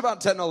know much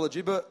about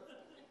technology, but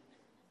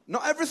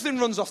not everything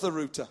runs off the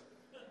router.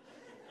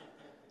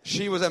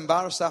 She was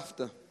embarrassed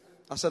after.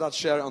 I said I'd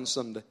share it on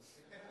Sunday.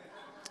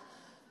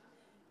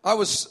 I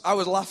was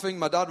laughing,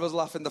 my dad was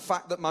laughing, the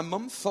fact that my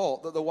mum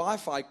thought that the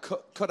Wi-Fi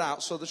cut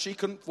out so that she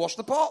couldn't wash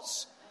the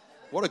pots.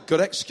 What a good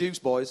excuse,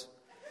 boys.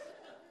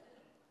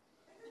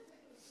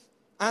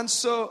 And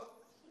so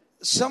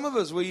some of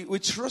us, we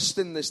trust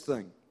in this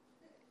thing.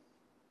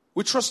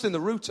 We trust in the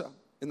router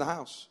in the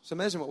house. It's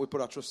amazing what we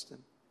put our trust in.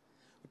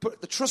 We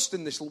put the trust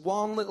in this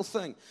one little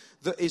thing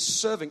that is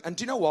serving. And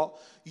do you know what?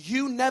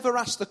 You never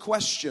ask the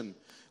question,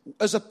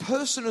 as a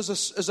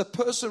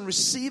person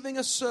receiving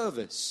a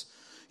service,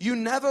 you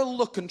never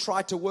look and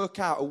try to work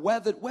out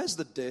where's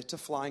the data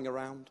flying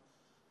around.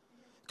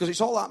 Because it's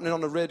all happening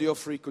on a radio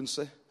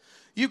frequency.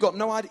 You've got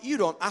no idea. You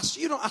don't ask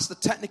the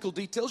technical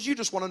details. You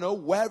just want to know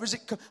where is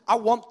it. I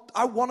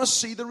want to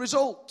see the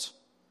result.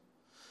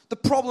 The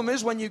problem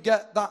is when you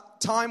get that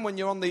time when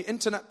you're on the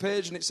internet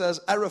page and it says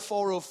error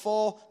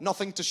 404,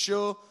 nothing to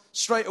show.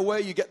 Straight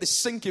away you get this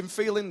sinking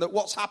feeling that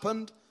what's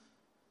happened.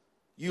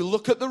 You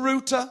look at the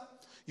router.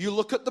 You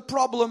look at the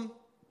problem.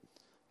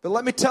 But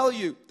let me tell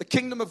you, the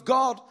kingdom of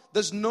God,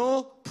 there's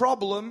no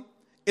problem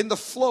in the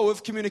flow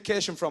of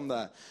communication from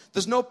there.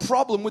 There's no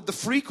problem with the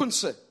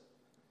frequency.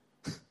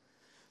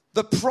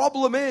 The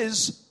problem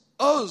is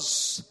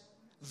us,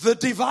 the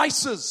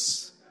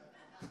devices.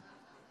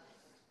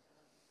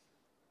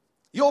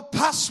 Your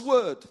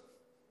password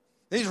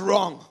is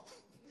wrong.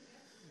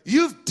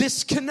 You've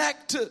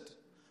disconnected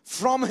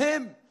from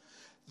Him.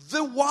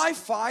 The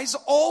Wi-Fi's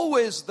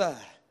always there.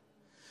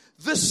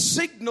 The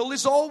signal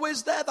is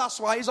always there. That's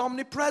why he's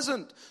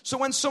omnipresent. So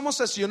when someone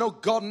says,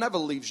 God never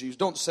leaves you,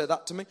 don't say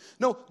that to me.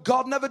 No,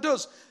 God never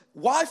does.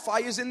 Wi-Fi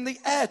is in the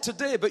air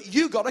today, but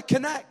you got to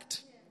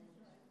connect.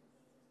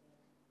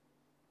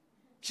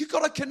 You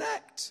got to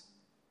connect.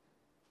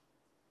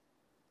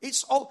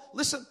 It's all,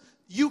 listen,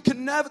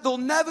 there'll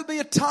never be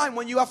a time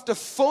when you have to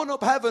phone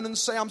up heaven and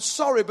say, I'm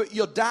sorry, but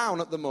you're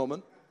down at the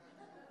moment.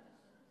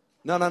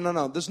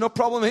 No. There's no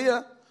problem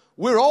here.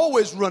 We're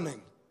always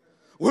running.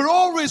 We're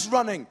always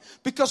running.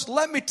 Because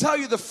let me tell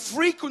you, the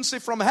frequency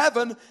from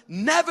heaven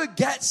never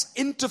gets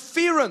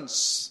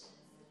interference.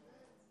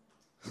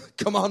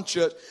 Come on,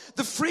 church.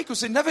 The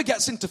frequency never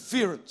gets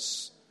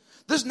interference.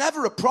 There's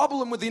never a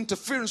problem with the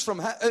interference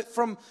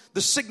from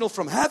the signal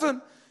from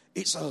heaven.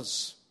 It's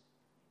us.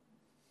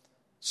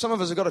 Some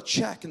of us have got to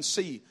check and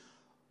see,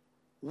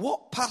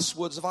 what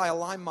passwords have I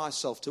aligned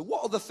myself to?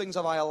 What other things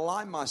have I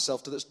aligned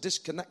myself to that's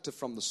disconnected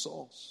from the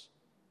source?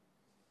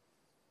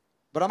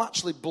 But I'm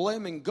actually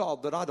blaming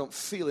God that I don't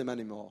feel him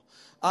anymore.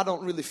 I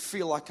don't really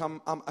feel like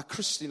I'm a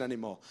Christian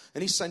anymore.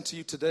 And he's saying to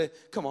you today,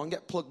 come on,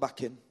 get plugged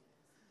back in.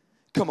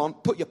 Come on,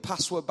 put your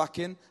password back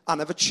in. I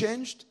never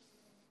changed.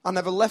 I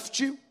never left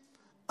you.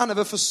 I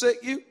never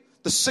forsake you.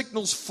 The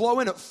signal's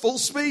flowing at full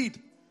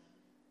speed.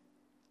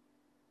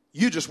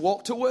 You just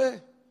walked away.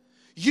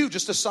 You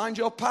just assigned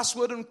your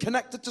password and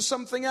connected to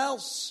something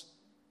else.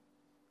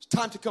 It's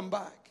time to come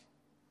back.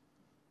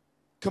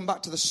 Come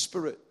back to the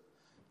Spirit.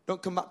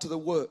 Don't come back to the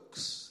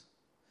works.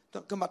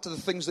 Don't come back to the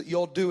things that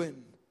you're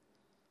doing.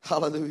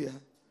 Hallelujah.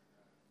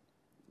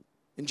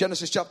 In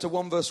Genesis chapter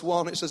 1 verse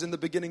 1 it says, in the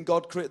beginning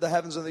God created the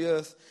heavens and the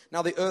earth.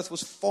 Now the earth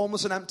was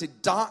formless and empty.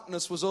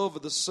 Darkness was over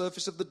the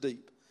surface of the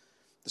deep.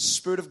 The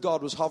Spirit of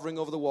God was hovering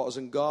over the waters,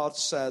 and God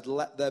said,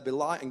 let there be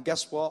light. And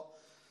guess what?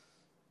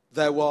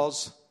 There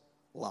was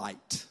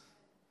light.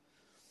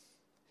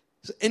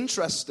 It's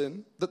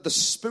interesting that the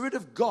Spirit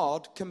of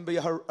God can be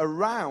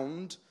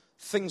around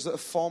things that are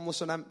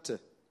formless and empty,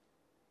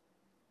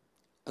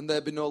 and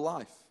there be no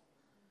life.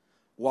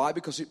 Why?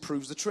 Because it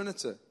proves the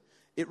Trinity.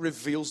 It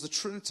reveals the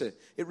Trinity.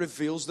 It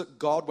reveals that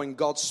God, when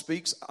God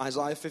speaks,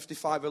 Isaiah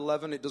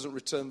 55:11, it doesn't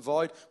return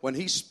void. When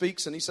he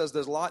speaks and he says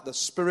there's light, the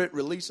Spirit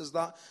releases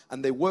that,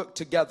 and they work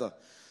together.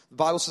 The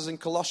Bible says in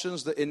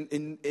Colossians that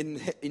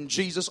in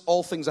Jesus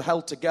all things are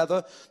held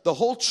together. The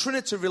whole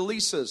Trinity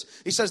releases.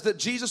 He says that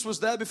Jesus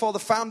was there before the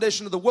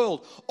foundation of the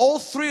world. All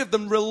three of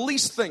them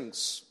release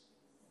things.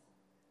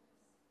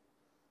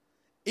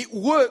 It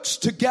works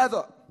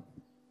together.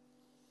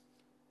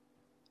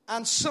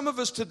 And some of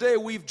us today,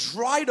 we've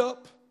dried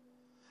up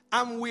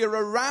and we're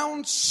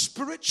around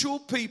spiritual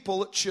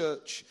people at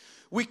church.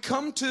 We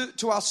come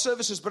to our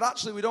services, but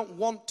actually we don't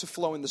want to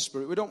flow in the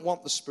Spirit. We don't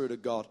want the Spirit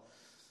of God.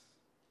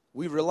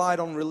 We relied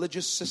on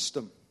religious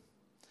system.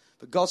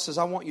 But God says,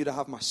 I want you to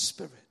have my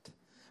Spirit.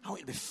 I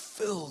want you to be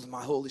filled with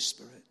my Holy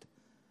Spirit.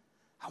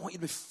 I want you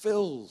to be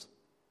filled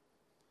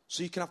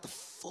so you can have the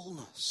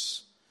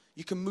fullness.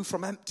 You can move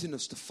from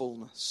emptiness to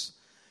fullness.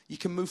 You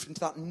can move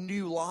into that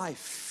new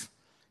life.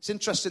 It's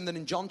interesting that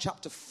in John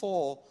chapter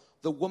 4,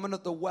 the woman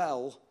at the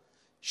well,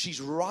 she's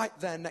right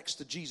there next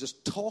to Jesus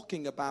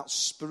talking about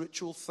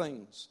spiritual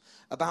things,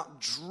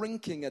 about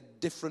drinking a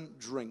different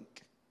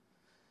drink.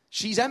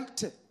 She's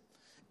empty.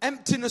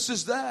 Emptiness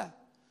is there.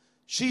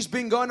 She's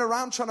been going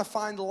around trying to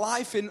find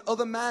life in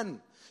other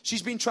men.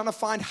 She's been trying to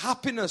find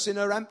happiness in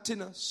her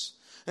emptiness.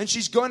 And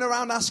she's going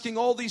around asking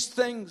all these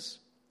things.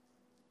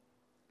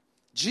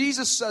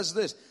 Jesus says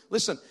this,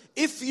 listen,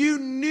 if you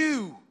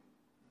knew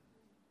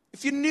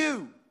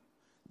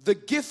the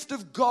gift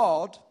of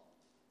God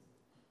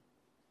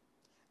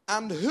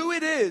and who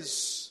it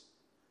is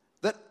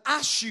that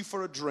asks you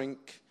for a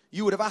drink,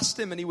 you would have asked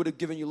him and he would have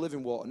given you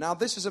living water. Now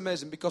this is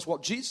amazing because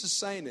what Jesus is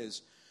saying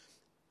is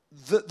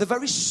the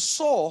very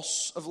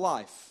source of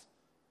life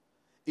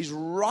is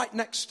right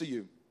next to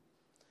you.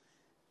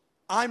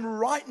 I'm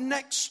right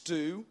next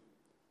to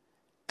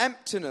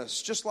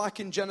emptiness, just like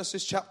in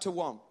Genesis chapter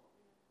 1.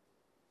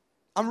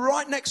 I'm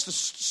right next to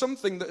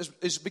something that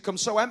has become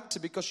so empty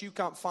because you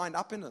can't find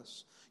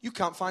happiness. You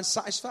can't find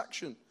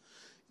satisfaction.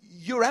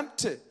 You're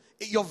empty.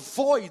 You're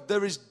void.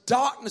 There is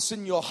darkness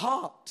in your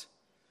heart.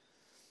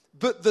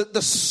 But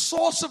the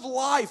source of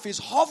life is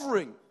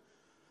hovering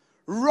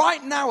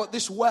right now at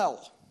this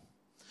well.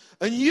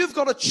 And you've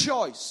got a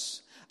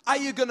choice. Are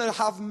you going to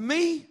have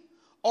me?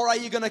 Or are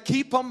you going to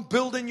keep on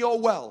building your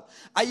well?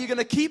 Are you going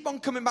to keep on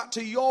coming back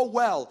to your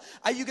well?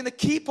 Are you going to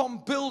keep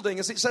on building,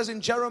 as it says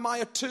in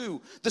Jeremiah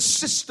 2, the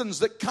cisterns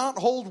that can't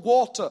hold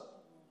water?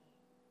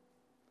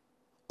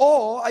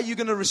 Or are you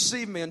going to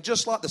receive me? And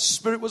just like the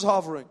Spirit was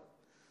hovering.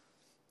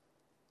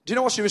 Do you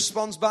know what she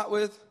responds back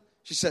with?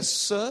 She says,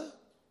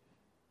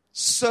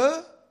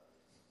 Sir,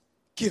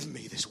 give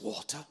me this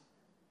water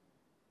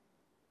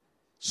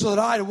so that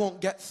I won't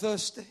get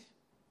thirsty.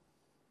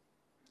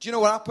 Do you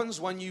know what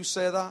happens when you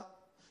say that?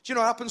 Do you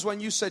know what happens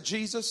when you say,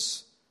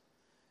 Jesus,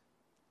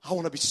 I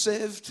want to be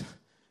saved.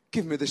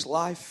 Give me this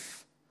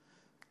life.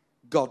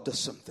 God does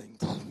something.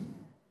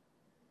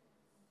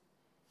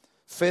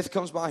 Faith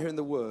comes by hearing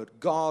the word.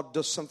 God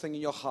does something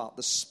in your heart.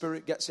 The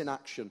Spirit gets in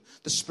action.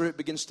 The Spirit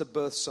begins to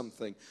birth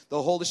something.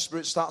 The Holy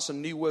Spirit starts a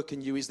new work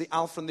in you. He's the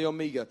Alpha and the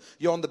Omega.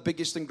 You're on the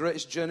biggest and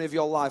greatest journey of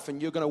your life, and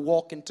you're going to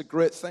walk into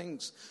great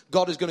things.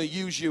 God is going to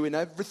use you in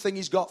everything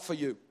He's got for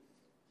you.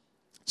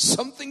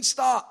 Something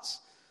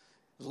starts.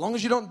 As long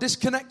as you don't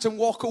disconnect and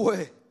walk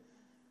away,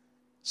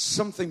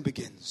 something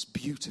begins.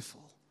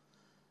 Beautiful.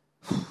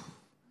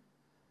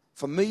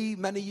 For me,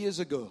 many years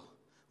ago,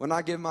 when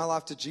I gave my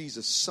life to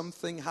Jesus,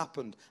 something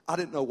happened. I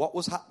didn't know what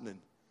was happening.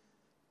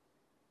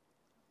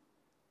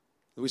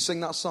 We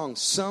sing that song,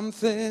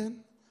 something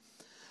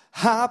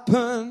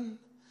happened,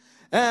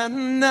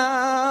 and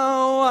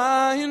now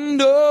I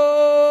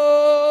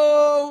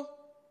know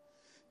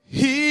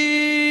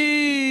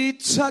He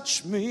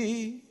touched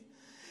me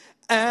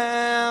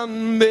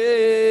and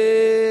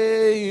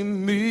made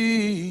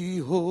me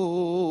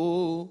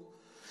whole.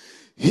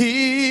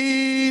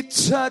 He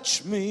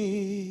touched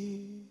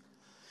me.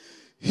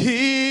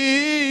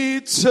 He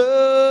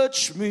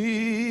touched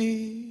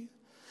me,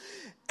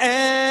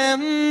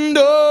 and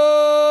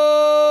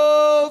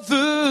oh,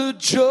 the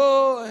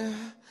joy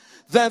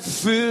that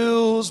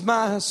fills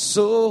my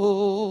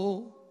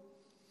soul.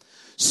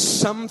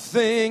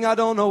 Something, I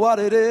don't know what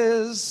it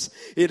is.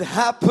 It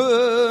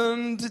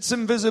happened, it's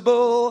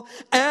invisible,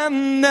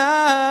 and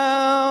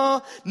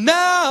now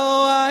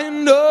I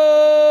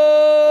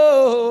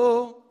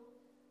know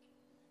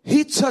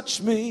He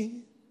touched me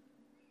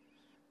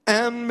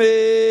and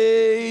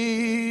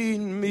made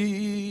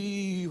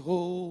me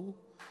whole.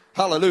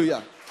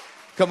 Hallelujah.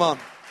 Come on.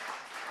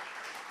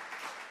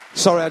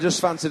 Sorry, I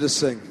just fancied to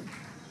sing.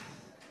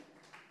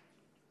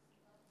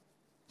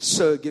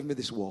 Sir, give me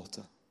this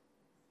water.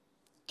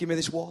 Give me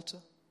this water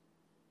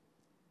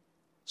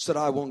so that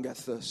I won't get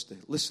thirsty.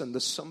 Listen,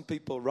 there's some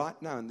people right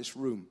now in this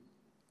room.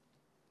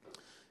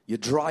 You're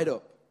dried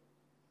up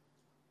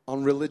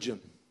on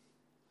religion.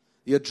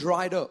 You're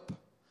dried up.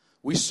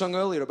 We sung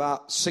earlier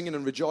about singing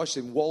and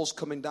rejoicing, walls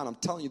coming down. I'm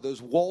telling you,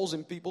 there's walls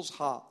in people's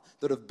heart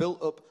that have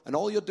built up, and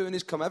all you're doing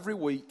is come every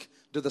week,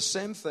 do the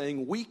same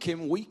thing, week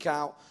in, week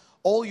out.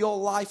 All your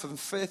life and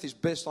faith is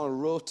based on a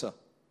rota.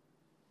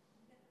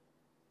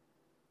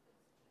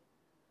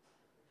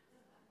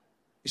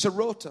 It's a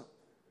rota.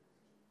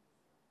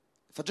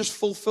 If I just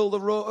fulfill the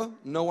rota,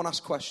 no one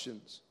asks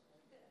questions.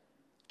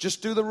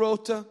 Just do the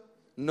rota,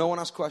 no one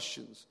asks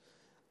questions.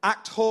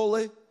 Act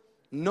holy,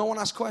 no one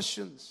asks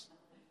questions.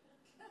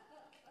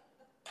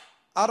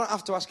 I don't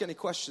have to ask any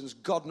questions.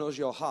 God knows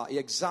your heart. He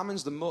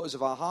examines the motives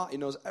of our heart. He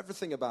knows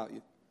everything about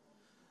you.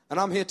 And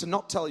I'm here to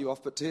not tell you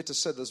off, but here to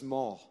say there's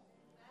more.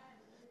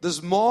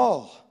 There's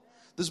more.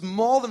 There's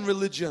more than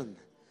religion.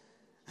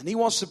 And He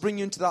wants to bring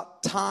you into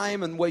that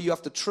time and where you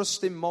have to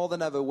trust Him more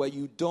than ever, where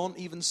you don't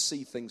even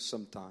see things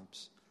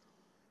sometimes,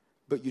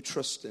 but you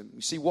trust Him.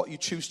 You see, what you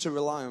choose to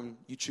rely on,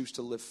 you choose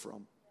to live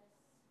from.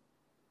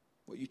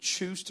 What you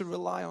choose to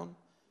rely on,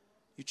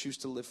 you choose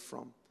to live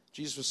from.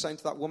 Jesus was saying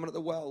to that woman at the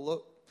well,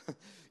 look,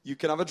 you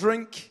can have a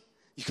drink,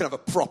 you can have a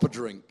proper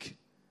drink,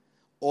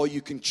 or you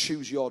can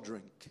choose your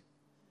drink.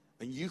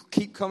 And you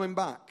keep coming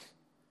back.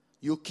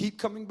 You'll keep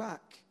coming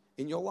back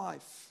in your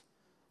life,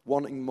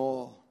 wanting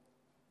more.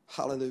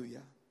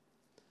 Hallelujah.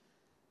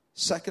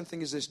 Second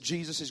thing is this,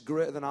 Jesus is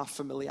greater than our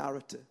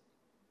familiarity.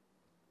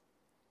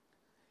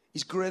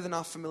 He's greater than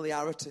our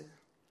familiarity.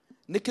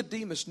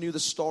 Nicodemus knew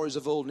the stories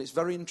of old, and it's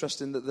very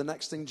interesting that the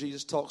next thing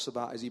Jesus talks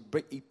about is he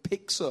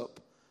picks up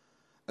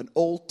an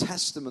Old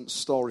Testament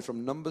story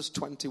from Numbers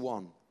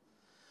 21.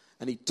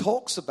 And he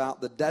talks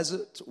about the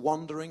desert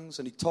wanderings,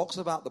 and he talks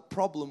about the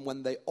problem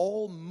when they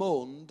all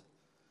moaned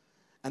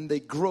and they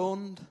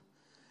groaned,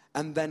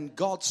 and then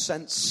God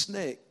sent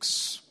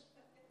snakes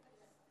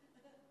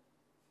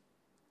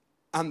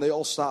and they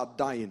all started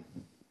dying.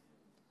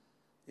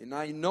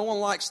 Now, no one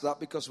likes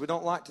that because we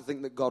don't like to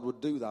think that God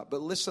would do that.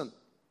 But listen,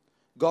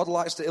 God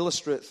likes to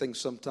illustrate things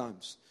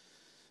sometimes.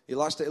 He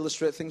likes to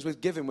illustrate things with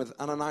giving, with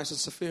Ananias and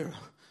Sapphira.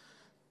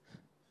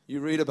 You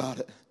read about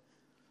it.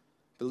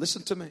 But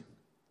listen to me.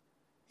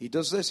 He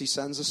does this. He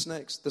sends the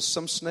snakes. There's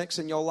some snakes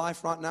in your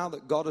life right now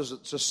that God has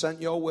just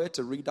sent your way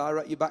to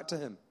redirect you back to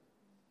Him.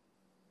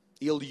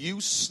 He'll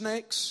use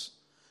snakes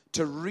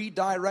to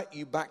redirect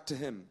you back to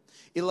Him.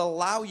 He'll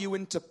allow you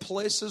into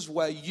places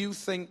where you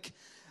think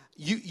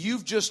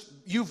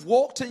you've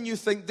walked in, you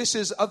think this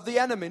is of the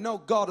enemy. No,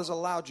 God has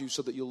allowed you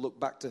so that you'll look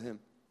back to Him.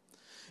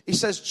 He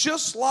says,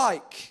 just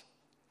like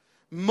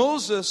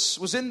Moses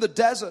was in the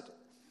desert,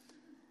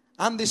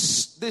 and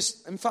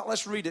this, in fact,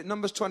 let's read it.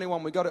 Numbers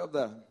 21, we got it up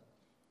there.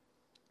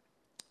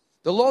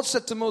 The Lord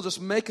said to Moses,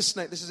 make a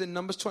snake. This is in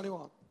Numbers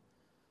 21.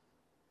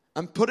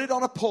 And put it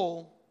on a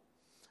pole.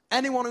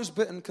 Anyone who's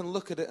bitten can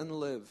look at it and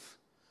live.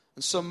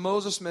 And so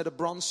Moses made a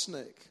bronze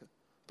snake,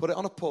 put it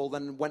on a pole.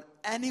 Then when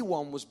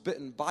anyone was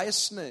bitten by a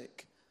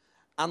snake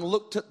and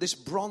looked at this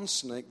bronze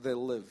snake, they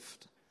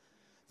lived.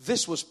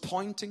 This was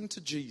pointing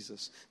to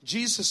Jesus.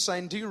 Jesus is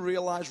saying, do you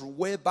realize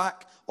way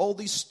back, all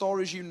these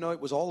stories you know, it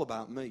was all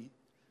about me.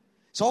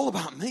 It's all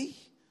about me.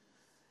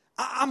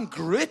 I'm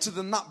greater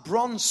than that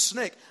bronze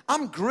snake.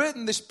 I'm greater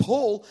than this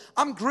pole.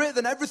 I'm greater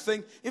than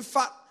everything. In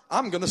fact,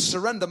 I'm going to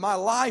surrender my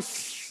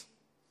life.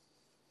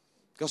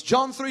 Because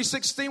John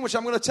 3:16, which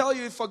I'm going to tell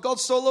you, for God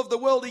so loved the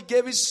world, he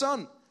gave his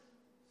son.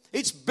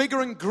 It's bigger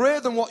and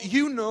greater than what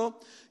you know.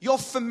 Your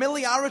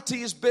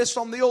familiarity is based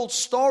on the old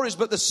stories,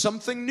 but there's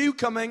something new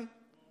coming.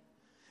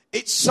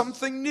 It's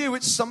something new.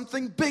 It's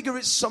something bigger.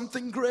 It's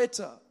something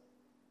greater.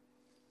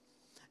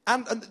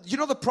 And you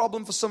know the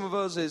problem for some of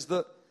us is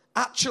that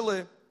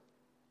actually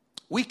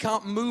we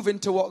can't move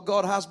into what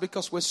God has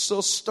because we're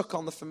so stuck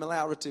on the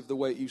familiarity of the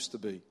way it used to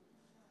be.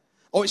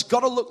 Oh, it's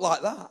got to look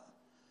like that.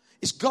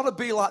 It's got to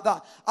be like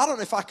that. I don't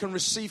know if I can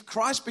receive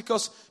Christ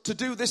because to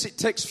do this it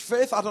takes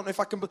faith. I don't know if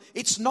I can.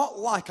 It's not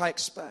like I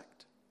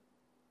expect.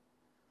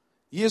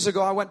 Years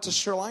ago I went to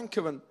Sri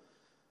Lanka and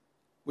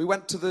we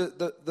went to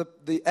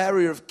the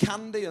area of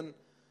Kandy and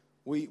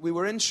we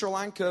were in Sri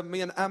Lanka,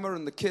 me and Emma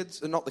and the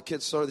kids. Not the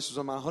kids, sorry, this was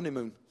on my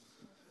honeymoon.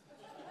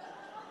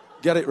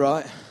 Get it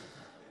right.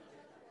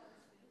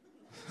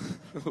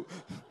 Do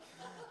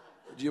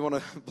you want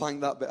to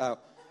blank that bit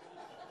out?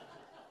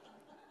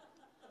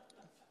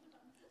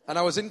 And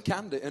I was in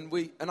Kandy,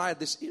 and I had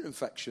this ear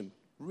infection,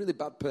 really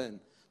bad pain.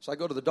 So I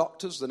go to the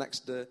doctors the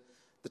next day.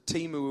 The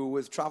team who we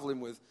were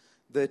traveling with,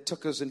 they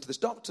took us into this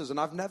doctor's, and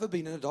I've never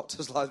been in a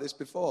doctor's like this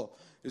before.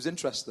 It was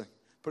interesting,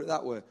 put it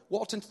that way.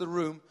 Walked into the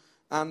room,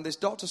 and this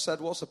doctor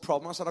said, "What's the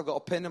problem?" I said, "I've got a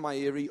pain in my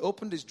ear." He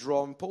opened his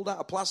drawer and pulled out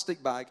a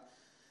plastic bag,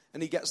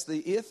 and he gets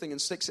the ear thing and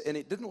sticks it in.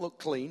 It didn't look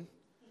clean.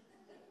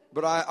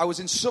 But I was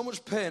in so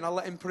much pain, I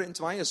let him put it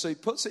into my ear. So he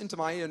puts it into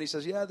my ear and he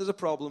says, "Yeah, there's a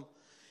problem."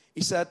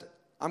 He said,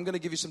 "I'm going to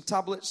give you some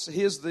tablets.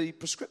 Here's the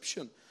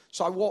prescription."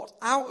 So I walked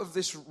out of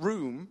this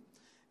room,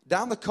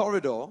 down the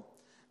corridor,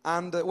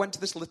 and went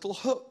to this little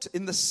hut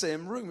in the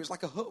same room. It was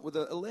like a hut with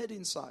a lady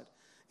inside.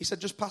 He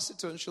said, "Just pass it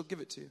to her and she'll give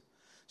it to you."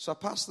 So I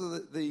passed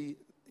the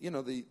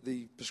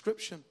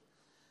prescription.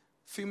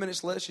 A few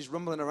minutes later, she's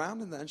rumbling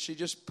around in there and she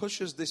just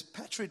pushes this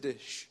Petri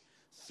dish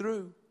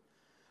through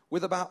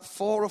with about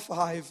 4 or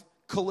 5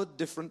 coloured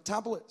different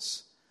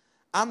tablets.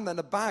 And then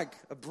a bag,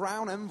 a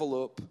brown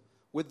envelope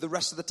with the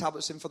rest of the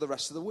tablets in for the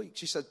rest of the week.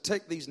 She said,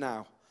 "Take these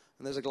now."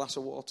 And there's a glass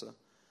of water.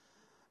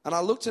 And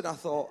I looked at it and I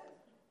thought,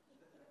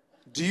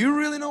 do you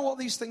really know what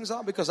these things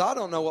are? Because I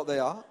don't know what they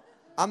are.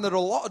 And there are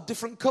a lot of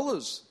different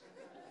colours.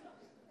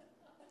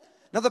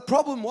 Now the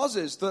problem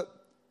is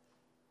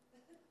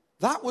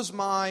that was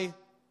my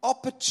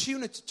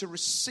opportunity to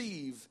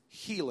receive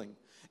healing.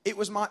 It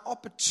was my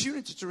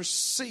opportunity to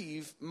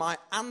receive my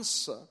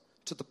answer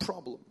to the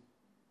problem.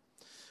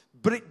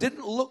 But it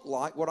didn't look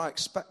like what I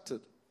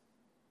expected.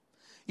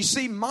 You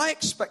see, my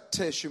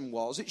expectation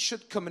was it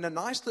should come in a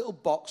nice little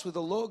box with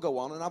a logo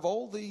on and have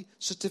all the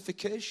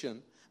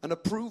certification and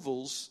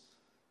approvals,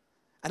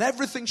 and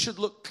everything should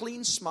look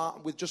clean,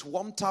 smart, with just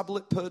 1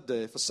 tablet per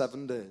day for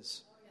 7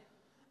 days.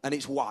 And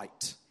it's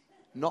white,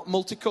 not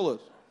multicolored.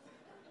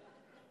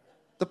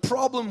 The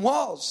problem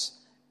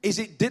is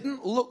it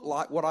didn't look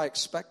like what I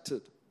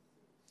expected.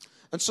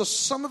 And so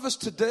some of us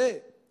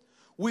today,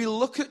 we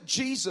look at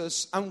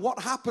Jesus, and what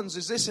happens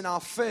is this in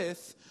our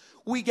faith.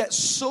 We get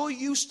so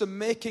used to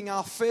making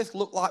our faith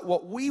look like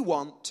what we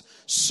want,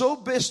 so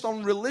based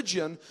on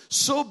religion,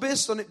 so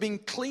based on it being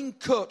clean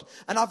cut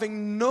and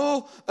having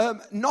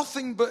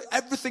nothing but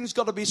everything's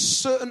got to be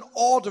certain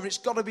order. It's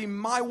got to be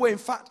my way. In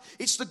fact,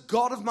 it's the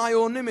God of my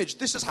own image.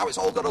 This is how it's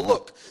all got to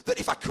look. That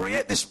if I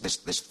create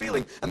this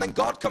feeling and then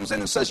God comes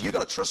in and says, "You've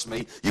got to trust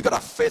me. You've got to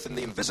have faith in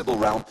the invisible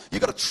realm.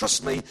 You've got to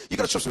trust me. You've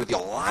got to trust me with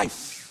your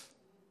life.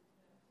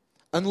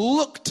 And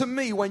look to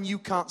me when you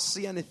can't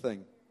see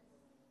anything."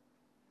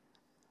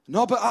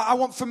 No, but I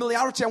want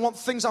familiarity. I want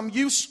things I'm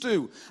used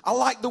to. I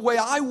like the way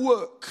I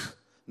work.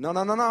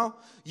 No.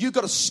 You've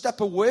got to step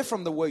away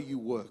from the way you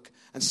work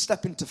and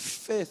step into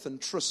faith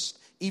and trust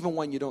even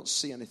when you don't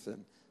see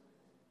anything.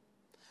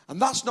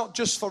 And that's not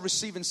just for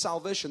receiving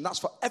salvation. That's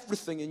for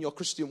everything in your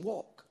Christian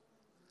walk.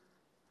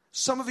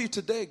 Some of you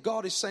today,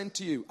 God is saying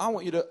to you, "I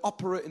want you to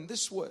operate in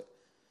this way.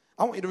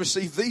 I want you to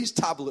receive these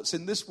tablets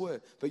in this way."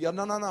 But you're,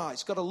 no.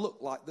 It's got to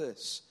look like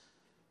this.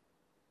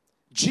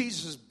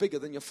 Jesus is bigger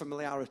than your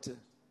familiarity.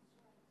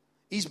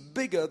 He's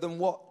bigger than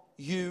what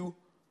you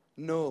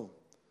know.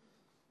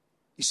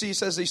 You see, he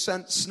says he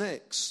sent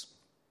snakes.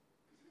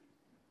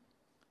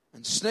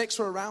 And snakes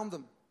were around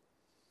them.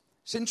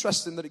 It's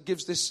interesting that it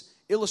gives this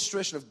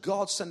illustration of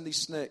God sending these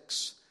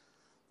snakes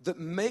that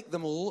make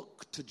them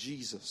look to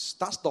Jesus.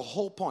 That's the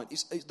whole point.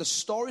 The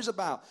story's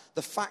about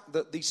the fact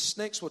that these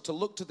snakes were to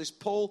look to this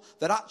pole,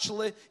 that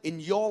actually in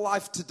your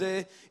life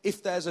today,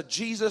 if there's a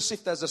Jesus,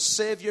 if there's a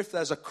Savior, if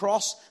there's a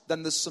cross,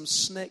 then there's some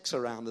snakes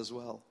around as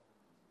well.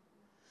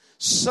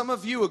 Some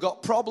of you have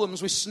got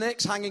problems with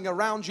snakes hanging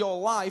around your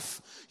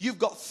life. You've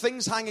got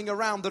things hanging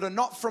around that are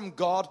not from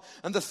God,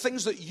 and the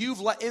things that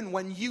you've let in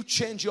when you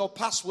change your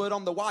password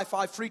on the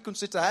Wi-Fi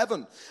frequency to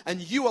heaven,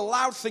 and you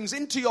allowed things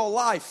into your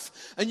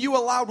life, and you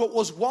allowed what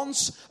was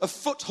once a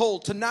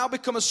foothold to now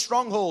become a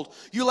stronghold.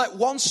 You let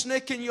one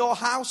snake in your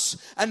house,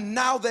 and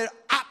now they're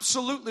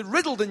absolutely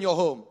riddled in your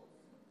home.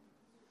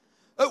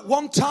 At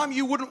one time,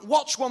 you wouldn't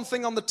watch one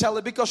thing on the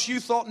telly because you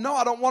thought, no,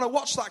 I don't want to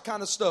watch that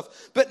kind of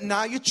stuff. But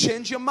now you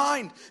change your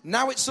mind.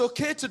 Now it's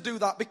okay to do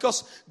that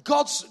because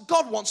God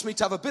wants me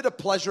to have a bit of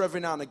pleasure every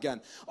now and again.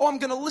 Oh, I'm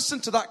going to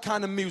listen to that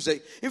kind of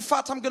music. In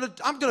fact, I'm going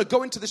to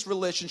go into this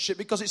relationship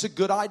because it's a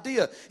good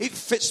idea. It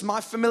fits my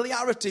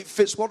familiarity. It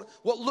fits what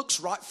looks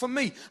right for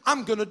me.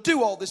 I'm going to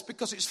do all this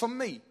because it's for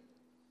me.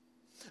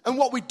 And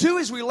what we do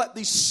is we let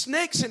these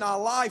snakes in our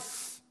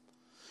life,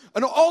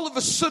 and all of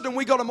a sudden,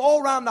 we got them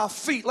all around our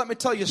feet. Let me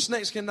tell you,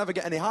 snakes can never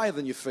get any higher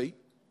than your feet.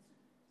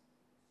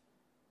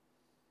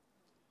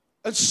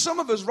 And some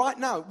of us right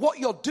now, what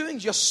you're doing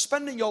is you're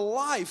spending your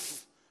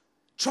life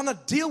trying to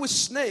deal with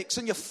snakes,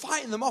 and you're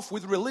fighting them off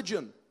with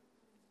religion.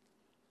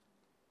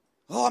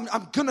 Oh,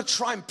 I'm going to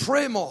try and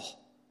pray more.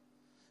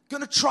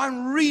 Going to try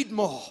and read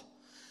more.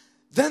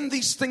 Then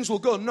these things will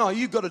go. No,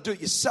 you've got to do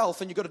it yourself,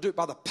 and you've got to do it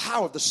by the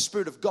power of the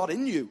Spirit of God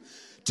in you.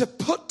 To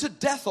put to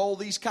death all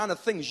these kind of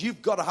things,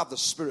 you've got to have the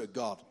Spirit of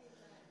God.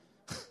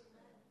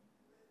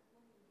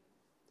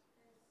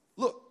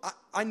 Look,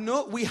 I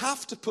know we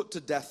have to put to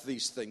death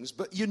these things,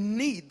 but you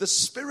need the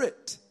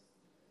Spirit.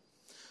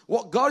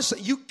 What God is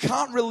saying, you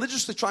can't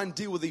religiously try and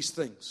deal with these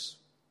things.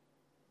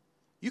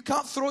 You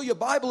can't throw your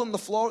Bible on the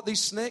floor at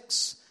these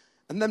snakes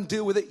and then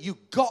deal with it.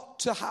 You've got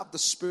to have the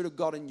Spirit of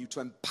God in you to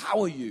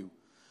empower you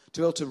to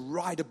be able to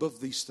ride above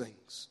these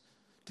things,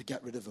 to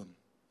get rid of them.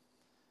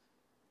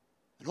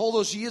 And all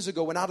those years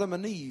ago when Adam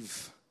and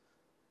Eve,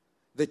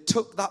 they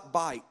took that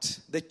bite,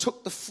 they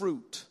took the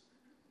fruit.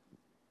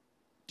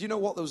 Do you know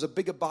what? There was a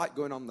bigger bite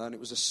going on there, and it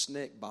was a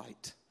snake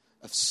bite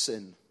of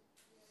sin.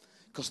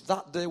 Because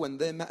that day when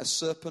they met a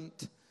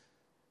serpent,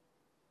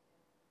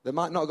 they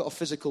might not have got a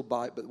physical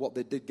bite, but what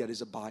they did get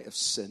is a bite of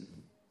sin.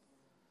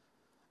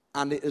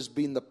 And it has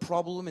been the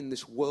problem in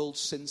this world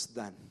since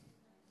then.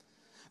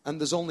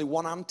 And there's only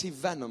one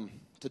anti-venom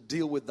to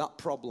deal with that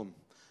problem,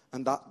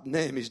 and that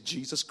name is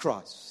Jesus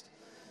Christ.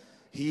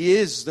 He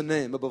is the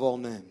name above all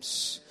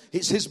names.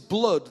 It's his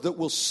blood that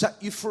will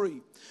set you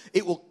free.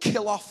 It will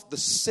kill off the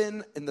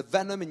sin and the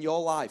venom in your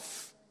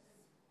life.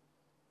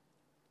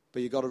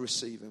 But you've got to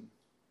receive him.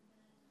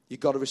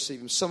 You've got to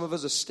receive him. Some of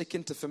us are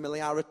sticking to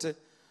familiarity.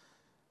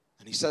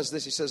 And he says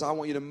this, he says, I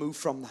want you to move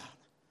from that.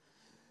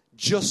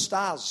 Just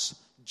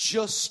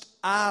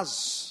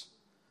as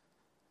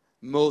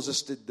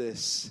Moses did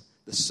this,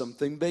 there's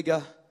something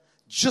bigger.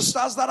 Just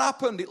as that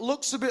happened, it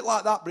looks a bit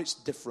like that, but it's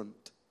different.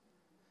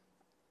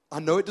 I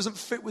know it doesn't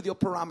fit with your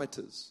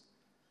parameters.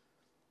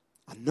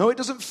 I know it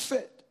doesn't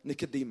fit,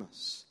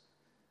 Nicodemus.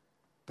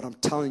 But I'm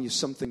telling you,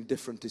 something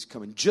different is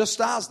coming. Just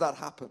as that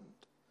happened,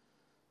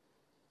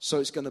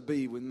 so it's going to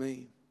be with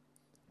me.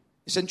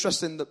 It's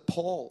interesting that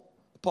Paul,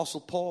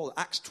 Apostle Paul,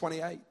 Acts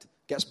 28,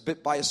 gets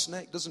bit by a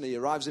snake, doesn't he? He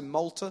arrives in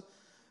Malta,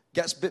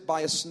 gets bit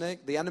by a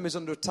snake. The enemy's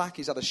under attack.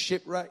 He's had a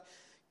shipwreck.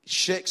 He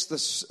shakes the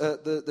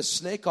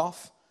snake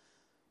off.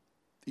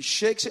 He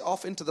shakes it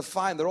off into the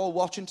fire, and they're all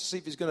watching to see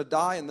if he's going to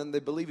die, and then they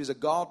believe he's a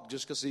god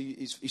just because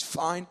he's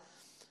fine.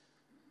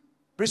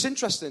 But it's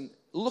interesting.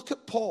 Look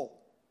at Paul.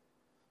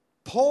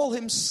 Paul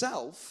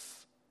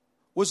himself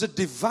was a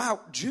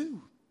devout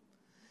Jew.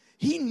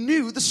 He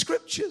knew the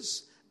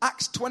scriptures.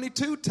 Acts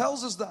 22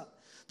 tells us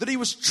that he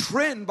was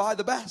trained by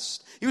the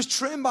best. He was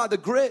trained by the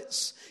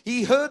greats.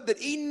 He heard that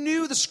he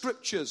knew the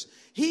scriptures.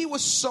 He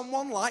was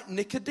someone like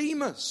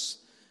Nicodemus.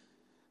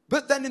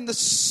 But then in the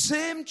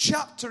same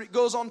chapter, it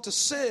goes on to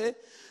say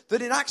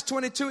that in Acts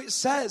 22, it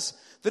says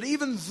that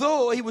even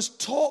though he was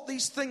taught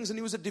these things and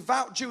he was a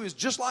devout Jew, he was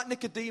just like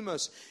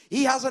Nicodemus,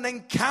 he has an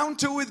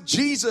encounter with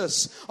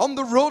Jesus on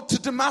the road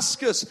to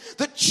Damascus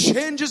that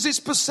changes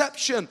his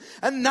perception.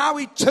 And now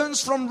he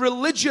turns from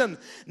religion.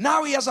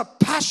 Now he has a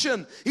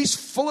passion. He's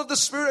full of the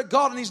Spirit of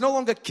God, and he's no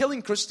longer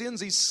killing Christians.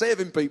 He's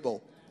saving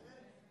people.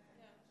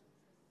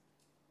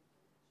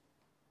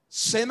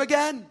 Same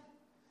again.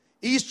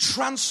 He's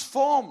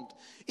transformed.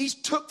 He's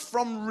took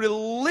from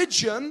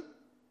religion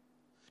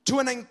to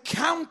an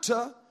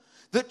encounter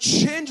that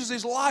changes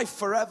his life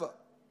forever.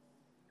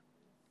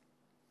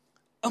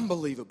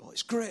 Unbelievable.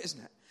 It's great,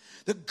 isn't it?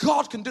 That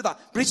God can do that.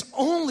 But it's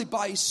only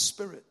by his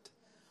Spirit.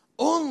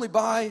 Only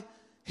by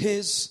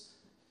his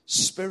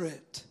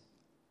Spirit.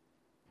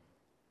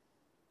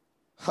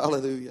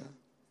 Hallelujah.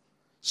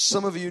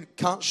 Some of you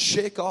can't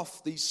shake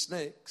off these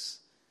snakes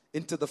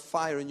into the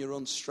fire in your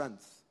own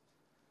strength.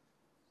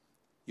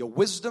 Your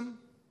wisdom,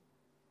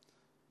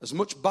 as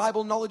much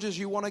Bible knowledge as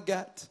you want to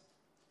get,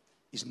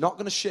 is not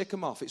going to shake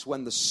them off. It's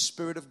when the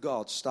Spirit of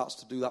God starts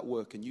to do that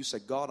work and you say,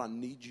 God, I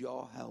need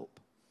your help.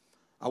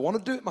 I want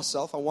to do it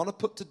myself. I want to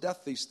put to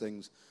death these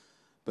things.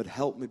 But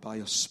help me by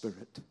your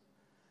Spirit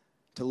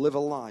to live a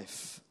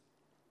life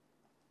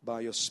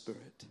by your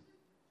Spirit.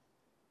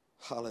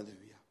 Hallelujah.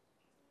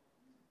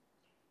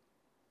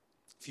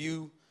 If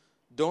you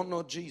don't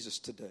know Jesus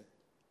today,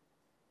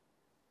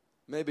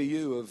 maybe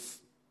you have,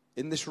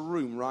 in this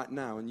room right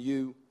now, and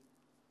you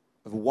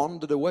have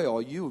wandered away,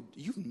 or you've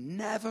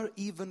never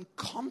even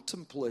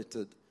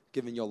contemplated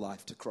giving your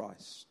life to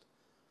Christ.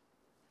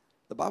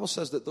 The Bible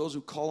says that those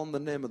who call on the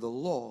name of the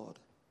Lord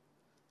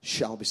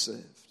shall be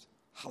saved.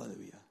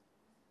 Hallelujah.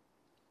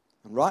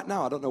 And right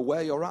now, I don't know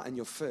where you're at in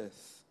your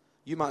faith.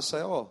 You might say,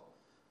 oh,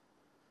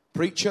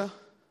 preacher,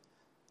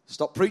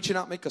 stop preaching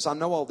at me because I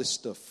know all this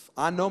stuff.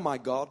 I know my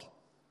God.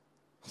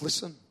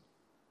 Listen,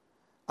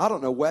 I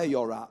don't know where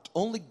you're at.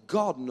 Only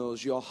God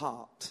knows your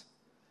heart.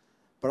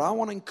 But I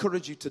want to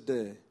encourage you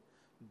today,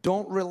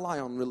 don't rely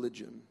on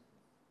religion.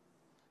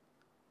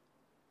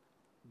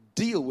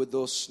 Deal with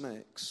those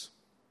snakes.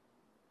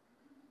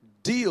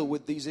 Deal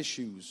with these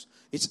issues.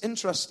 It's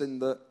interesting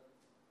that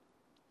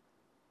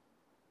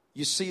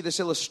you see this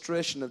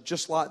illustration of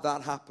just like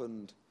that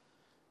happened.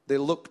 They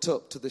looked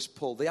up to this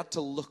pole. They had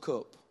to look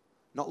up.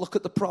 Not look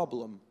at the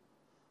problem.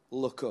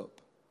 Look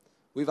up.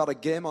 We've had a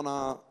game on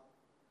our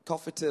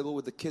coffee table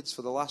with the kids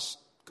for the last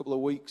couple of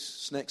weeks.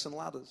 Snakes and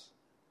ladders.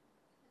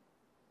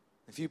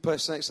 If you play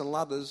snakes and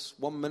ladders,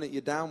 1 minute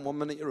you're down, 1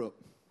 minute you're up.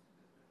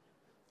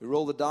 We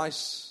roll the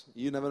dice.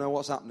 You never know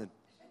what's happening.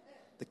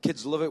 The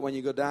kids love it when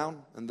you go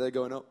down and they're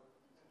going up.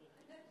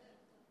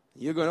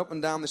 You're going up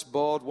and down this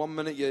board. 1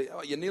 minute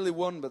you nearly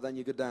won, but then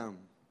you go down.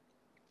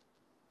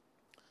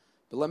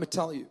 But let me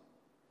tell you,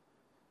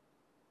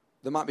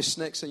 there might be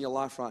snakes in your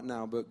life right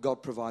now, but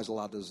God provides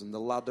ladders. And the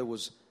ladder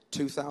was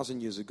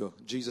 2,000 years ago.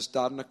 Jesus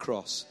died on a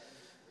cross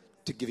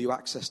to give you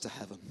access to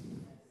heaven,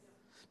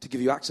 to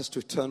give you access to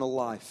eternal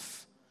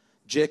life.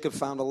 Jacob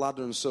found a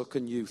ladder, and so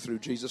can you through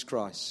Jesus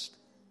Christ.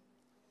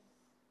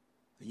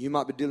 And you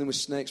might be dealing with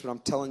snakes, but I'm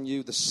telling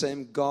you, the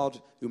same God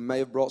who may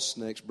have brought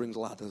snakes brings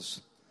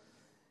ladders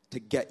to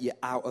get you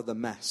out of the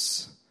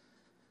mess.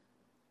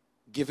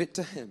 Give it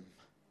to him.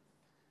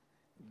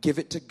 Give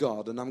it to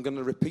God. And I'm going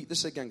to repeat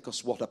this again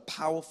because what a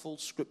powerful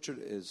scripture it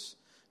is.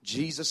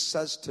 Jesus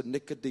says to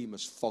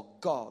Nicodemus, for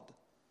God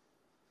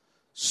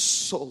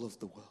so loved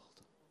the world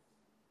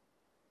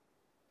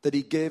that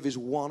he gave his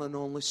one and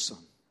only Son.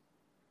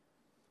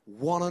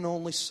 One and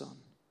only Son.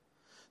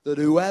 That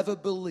whoever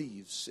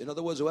believes, in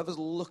other words, whoever's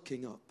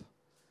looking up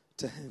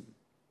to him,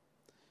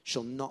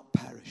 shall not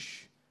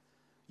perish.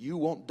 You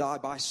won't die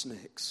by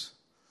snakes.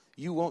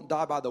 You won't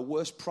die by the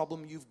worst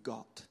problem you've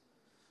got.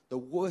 The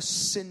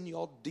worst sin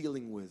you're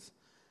dealing with.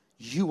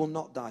 You will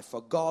not die.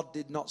 For God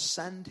did not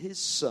send his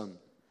Son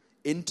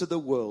into the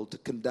world to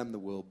condemn the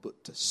world,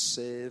 but to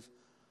save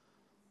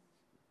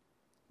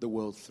the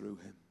world through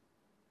him.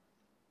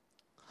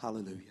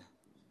 Hallelujah.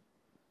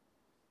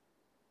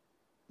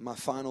 My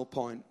final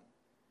point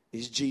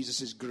is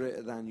Jesus is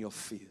greater than your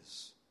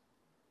fears.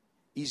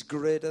 He's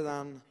greater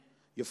than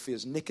your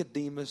fears.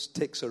 Nicodemus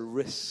takes a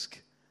risk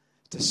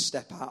to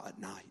step out at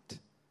night.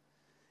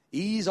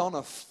 He's on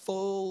a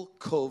full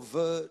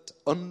covert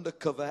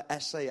undercover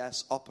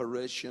SAS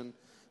operation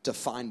to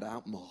find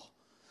out more.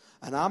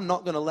 And I'm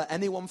not going to let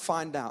anyone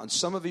find out. And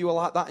some of you are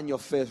like that in your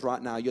faith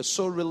right now. You're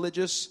so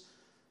religious.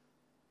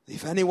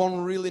 If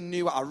anyone really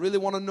knew, I really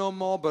want to know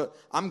more, but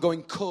I'm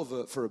going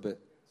covert for a bit.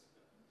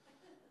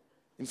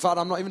 In fact,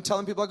 I'm not even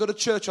telling people I go to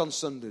church on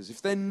Sundays.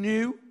 If they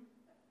knew.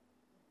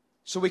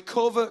 So we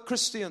covert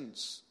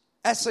Christians,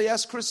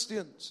 SAS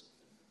Christians,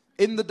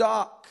 in the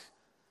dark.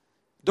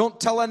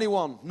 Don't tell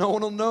anyone. No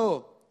one will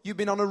know. You've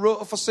been on a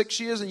rota for 6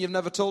 years and you've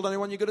never told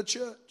anyone you go to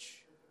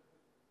church.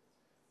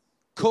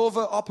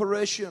 Covert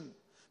operation.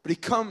 But he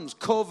comes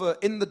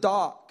covert in the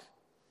dark.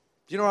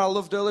 Do you know what I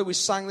loved earlier? We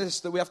sang this,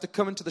 that we have to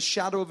come into the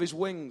shadow of his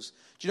wings.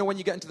 Do you know when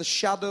you get into the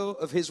shadow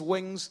of his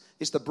wings,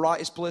 it's the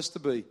brightest place to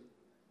be.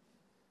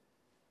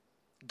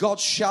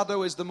 God's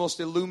shadow is the most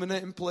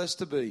illuminating place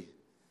to be.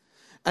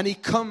 And he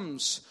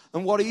comes,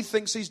 and what he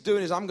thinks he's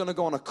doing is, I'm going to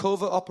go on a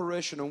covert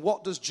operation. And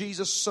what does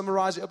Jesus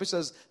summarize it up? He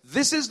says,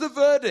 this is the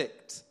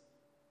verdict.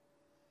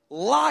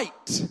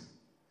 Light.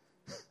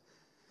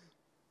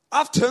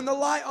 I've turned the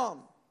light on.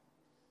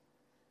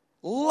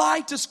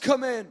 Light has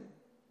come in.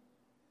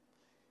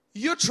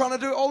 You're trying to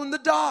do it all in the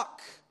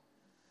dark.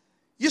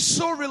 You're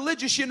so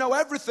religious, you know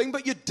everything,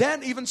 but you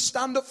daren't even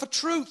stand up for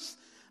truth.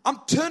 I'm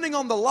turning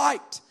on the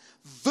light.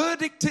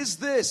 Verdict is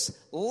this.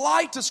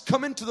 Light has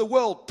come into the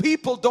world.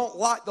 People don't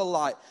like the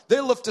light. They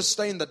love to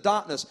stay in the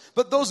darkness.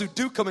 But those who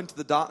do come into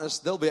the darkness,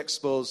 they'll be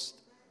exposed.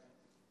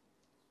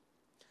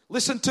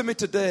 Listen to me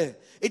today.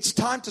 It's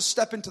time to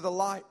step into the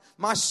light.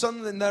 My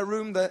son in their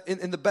room,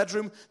 in the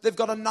bedroom, they've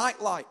got a night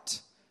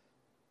light.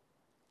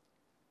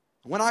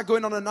 When I go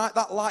in on a night,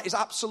 that light is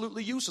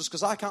absolutely useless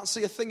because I can't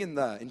see a thing in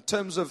there in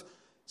terms of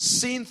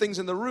seeing things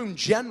in the room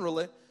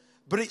generally.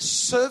 But it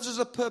serves as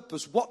a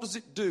purpose. What does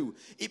it do?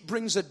 It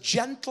brings a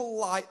gentle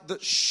light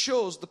that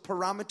shows the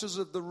parameters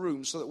of the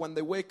room so that when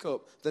they wake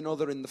up, they know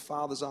they're in the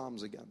Father's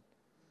arms again.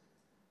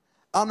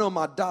 I know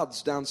my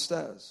dad's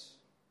downstairs.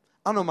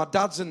 I know my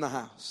dad's in the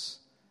house.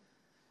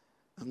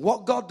 And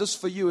what God does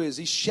for you is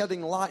he's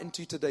shedding light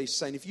into you today,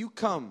 saying, if you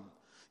come,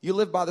 you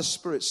live by the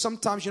Spirit.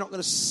 Sometimes you're not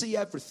going to see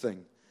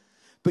everything,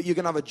 but you're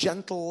going to have a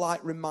gentle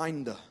light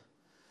reminder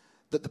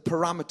that the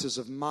parameters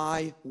of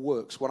my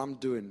works, what I'm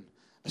doing,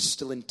 are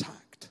still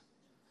intact.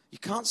 You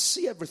can't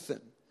see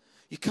everything.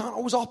 You can't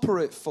always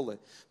operate fully,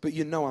 but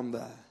you know I'm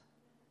there.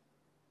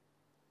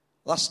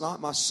 Last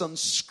night, my son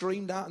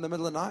screamed out in the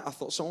middle of the night. I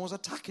thought someone was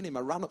attacking him. I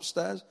ran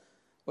upstairs,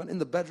 went in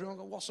the bedroom. I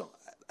go, what's up?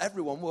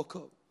 Everyone woke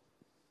up,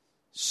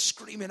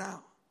 screaming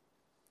out.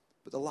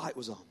 But the light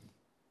was on,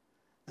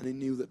 and he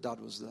knew that Dad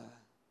was there.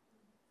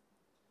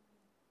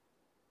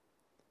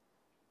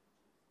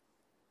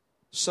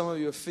 Some of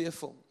you are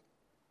fearful,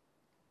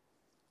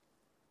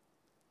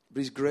 but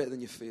he's greater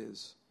than your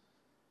fears.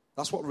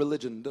 That's what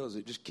religion does.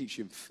 It just keeps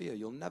you in fear.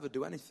 You'll never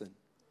do anything.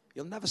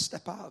 You'll never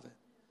step out of it.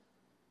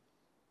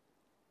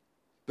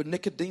 But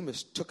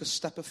Nicodemus took a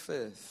step of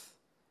faith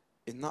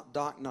in that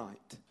dark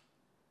night,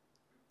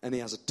 and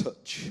he has a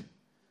touch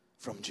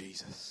from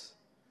Jesus.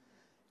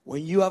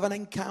 When you have an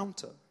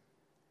encounter,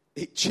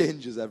 it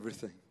changes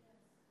everything.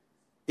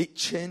 It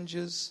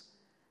changes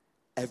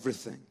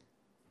everything.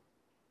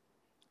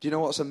 Do you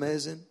know what's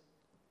amazing?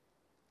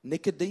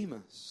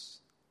 Nicodemus,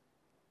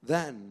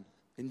 then,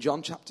 in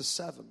John chapter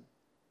 7,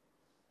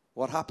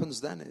 what happens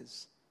then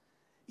is,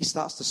 he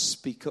starts to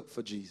speak up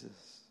for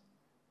Jesus.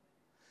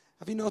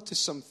 Have you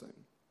noticed something?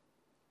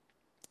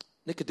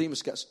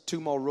 Nicodemus gets 2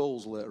 more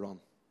roles later on.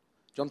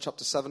 John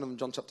chapter 7 and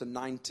John chapter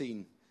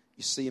 19,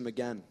 you see him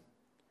again.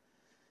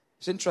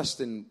 It's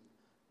interesting,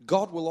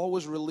 God will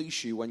always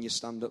release you when you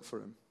stand up for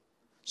him.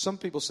 Some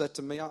people said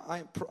to me,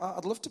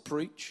 I'd love to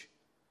preach.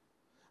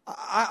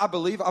 I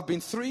believe, I've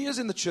been 3 years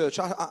in the church.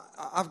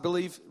 I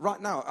believe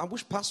right now, I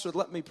wish Pastor had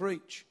let me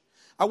preach.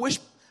 I wish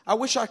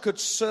I could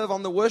serve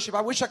on the worship.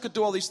 I wish I could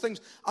do all these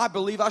things. I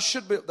believe I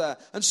should be up there.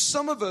 And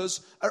some of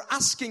us are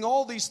asking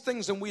all these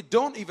things and we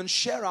don't even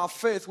share our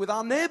faith with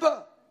our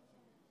neighbor.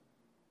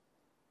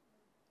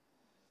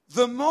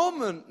 The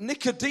moment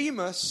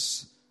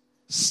Nicodemus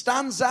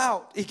stands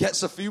out, he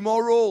gets a few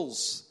more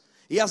roles.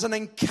 He has an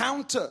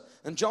encounter.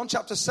 And John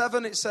chapter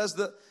 7, it says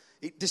that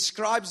it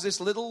describes this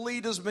little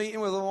leaders meeting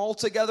with them all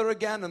together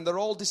again, and they're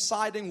all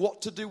deciding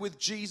what to do with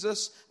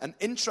Jesus. And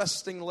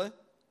interestingly,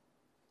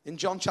 in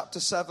John chapter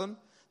 7,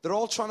 they're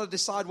all trying to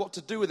decide what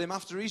to do with him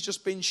after he's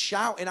just been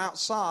shouting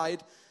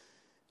outside,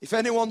 if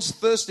anyone's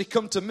thirsty,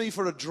 come to me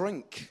for a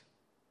drink.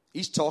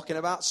 He's talking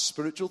about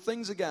spiritual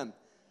things again.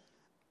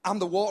 I'm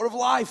the water of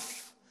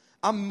life.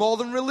 I'm more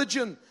than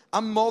religion.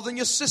 I'm more than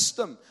your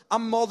system.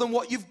 I'm more than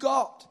what you've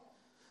got.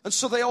 And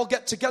so they all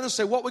get together and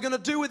say, what we're going to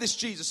do with this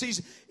Jesus?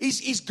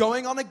 He's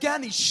going on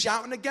again. He's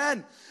shouting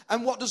again.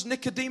 And what does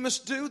Nicodemus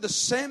do? The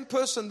same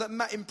person that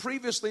met him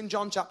previously in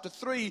John chapter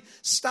 3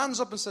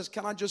 stands up and says,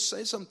 can I just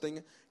say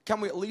something?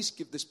 Can we at least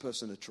give this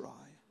person a try?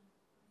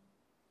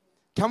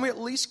 Can we at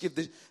least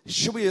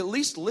should we at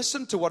least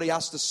listen to what he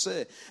has to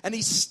say? And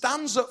he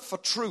stands up for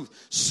truth.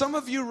 Some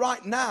of you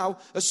right now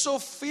are so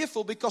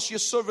fearful because you're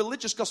so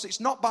religious, because it's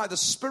not by the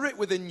Spirit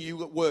within you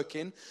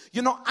working.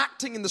 You're not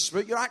acting in the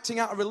Spirit, you're acting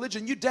out of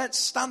religion. You daren't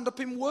stand up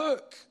in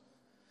work.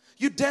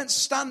 You daren't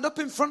stand up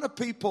in front of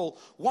people.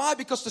 Why?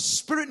 Because the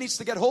Spirit needs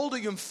to get hold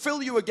of you and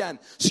fill you again.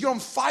 So you're on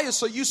fire,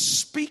 so you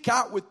speak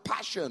out with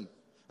passion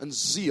and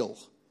zeal.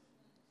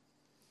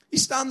 He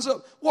stands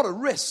up. What a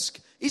risk.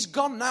 He's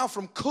gone now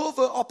from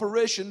covert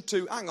operation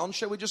to, hang on,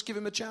 shall we just give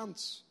him a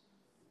chance?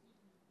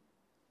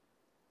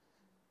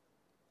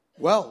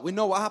 Well, we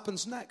know what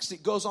happens next.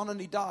 It goes on and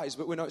he dies,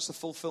 but we know it's the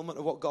fulfillment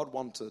of what God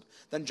wanted.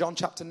 Then John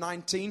chapter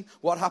 19,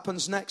 what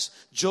happens next?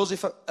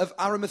 Joseph of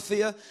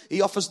Arimathea,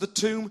 he offers the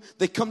tomb.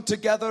 They come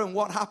together, and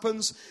what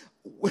happens?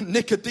 When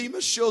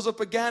Nicodemus shows up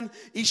again,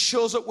 he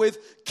shows up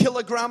with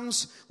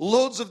kilograms,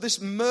 loads of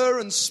this myrrh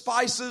and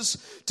spices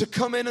to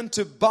come in and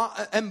to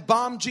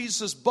embalm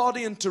Jesus'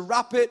 body and to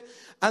wrap it.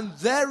 And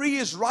there he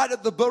is right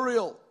at the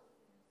burial.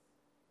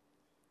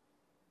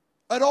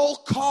 At all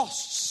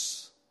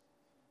costs.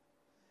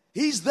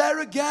 He's there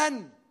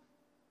again.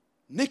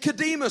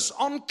 Nicodemus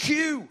on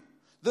cue.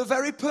 The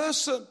very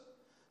person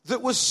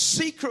that was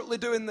secretly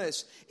doing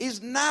this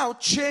is now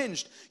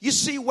changed. You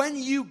see, when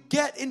you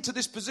get into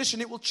this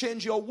position, it will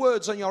change your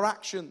words and your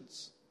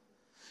actions.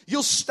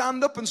 You'll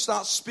stand up and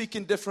start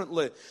speaking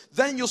differently.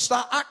 Then you'll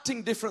start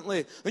acting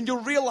differently. And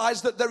you'll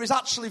realize that there is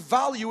actually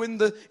value in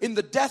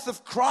the death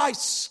of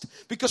Christ,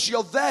 because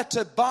you're there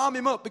to balm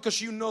him up,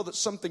 because you know that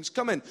something's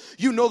coming.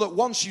 You know that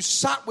once you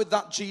sat with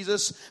that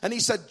Jesus and he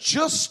said,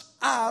 just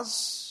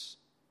as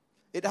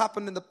it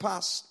happened in the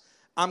past,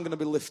 I'm going to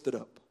be lifted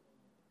up.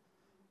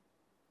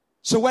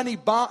 So when he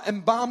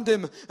embalmed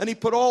him and he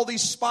put all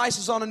these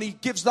spices on and he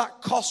gives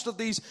that cost of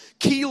these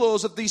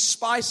kilos of these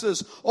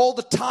spices, all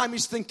the time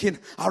he's thinking,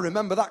 I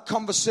remember that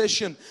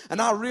conversation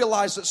and I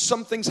realize that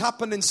something's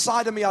happened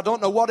inside of me. I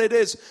don't know what it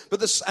is,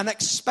 but there's an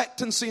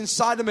expectancy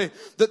inside of me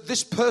that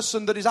this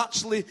person that is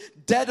actually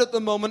dead at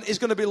the moment is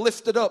going to be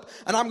lifted up,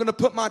 and I'm going to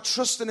put my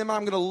trust in him.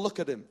 I'm going to look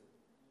at him.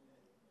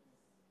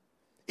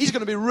 He's going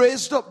to be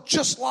raised up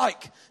just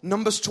like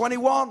Numbers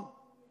 21.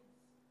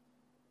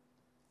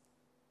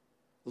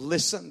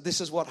 Listen,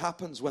 this is what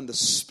happens when the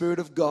Spirit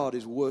of God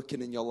is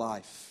working in your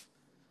life.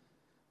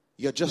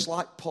 You're just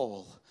like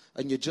Paul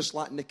and you're just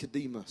like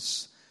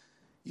Nicodemus.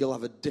 You'll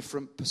have a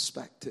different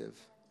perspective.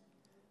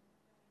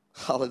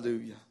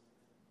 Hallelujah.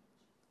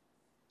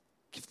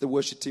 If the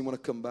worship team want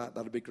to come back,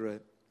 that'd be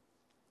great.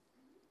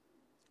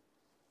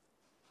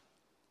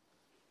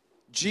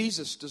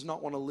 Jesus does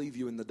not want to leave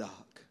you in the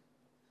dark.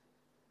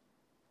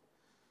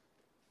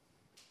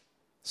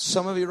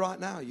 Some of you right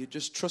now, you're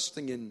just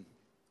trusting in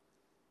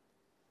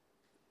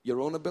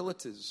your own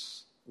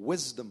abilities,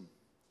 wisdom,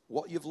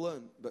 what you've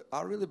learned. But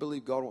I really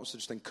believe God wants to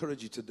just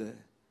encourage you today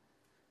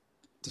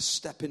to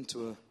step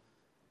into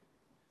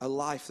a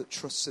life that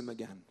trusts him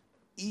again.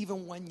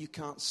 Even when you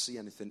can't see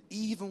anything,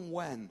 even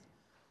when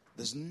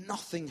there's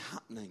nothing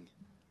happening,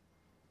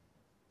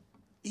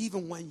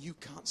 even when you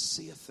can't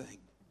see a thing,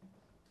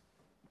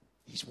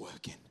 he's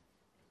working.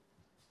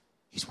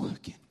 He's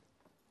working.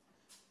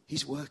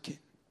 He's working.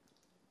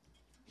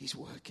 He's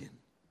working.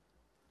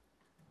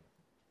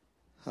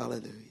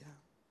 Hallelujah.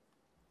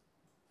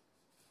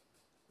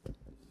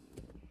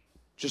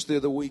 Just the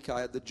other week,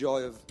 I had the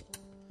joy of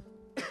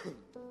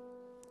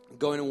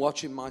going and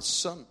watching my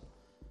son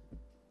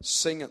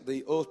sing at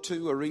the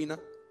O2 Arena.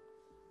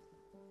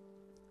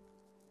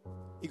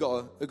 He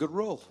got a good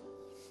role.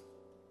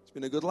 He's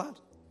been a good lad.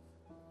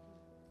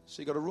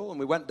 So he got a role, and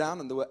we went down,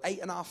 and there were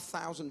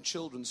 8,500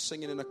 children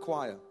singing in a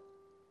choir.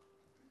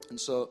 And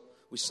so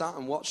we sat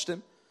and watched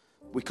him.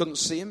 We couldn't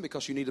see him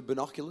because you needed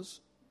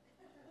binoculars.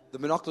 The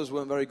binoculars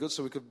weren't very good,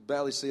 so we could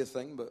barely see a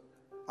thing, but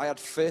I had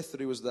faith that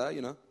he was there,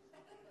 you know.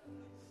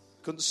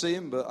 Couldn't see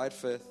him, but I had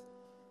faith.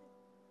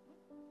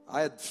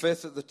 I had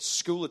faith that the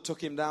school had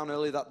took him down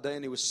early that day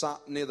and he was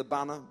sat near the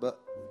banner, but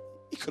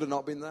he could have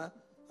not been there.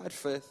 I had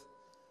faith.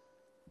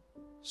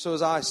 So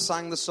as I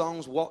sang the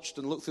songs, watched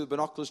and looked through the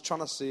binoculars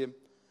trying to see him,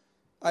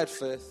 I had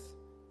faith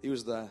he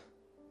was there.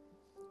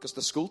 Because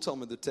the school told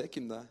me to take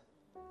him there.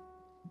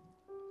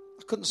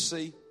 I couldn't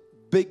see.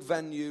 Big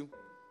venue.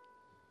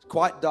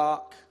 Quite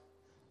dark.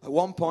 At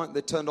one point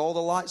they turned all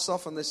the lights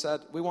off and they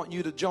said, we want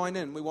you to join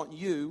in. We want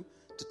you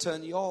to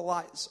turn your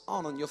lights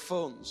on your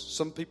phones.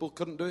 Some people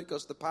couldn't do it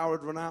because the power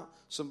had run out.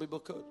 Some people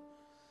could.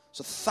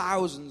 So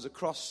thousands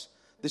across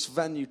this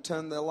venue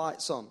turned their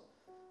lights on.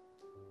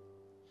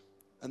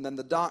 And then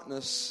the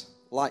darkness,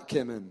 light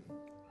came in.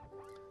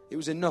 It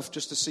was enough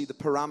just to see the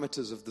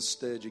parameters of the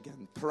stage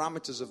again.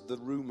 Parameters of the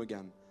room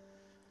again.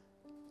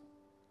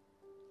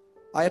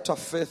 I had to have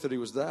faith that he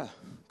was there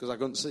because I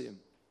couldn't see him.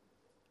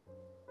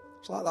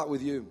 It's like that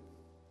with you.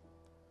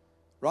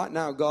 Right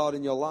now, God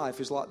in your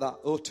life is like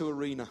that O2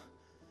 Arena.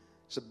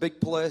 It's a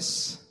big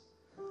place,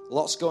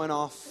 lots going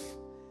off.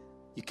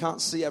 You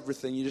can't see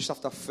everything. You just have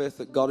to have faith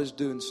that God is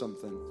doing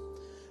something.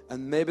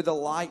 And maybe the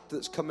light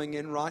that's coming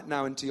in right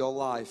now into your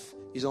life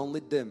is only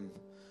dim,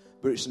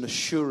 but it's an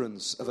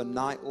assurance of a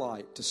night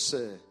light to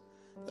say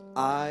that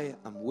I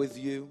am with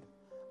you.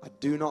 I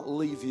do not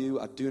leave you.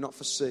 I do not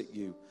forsake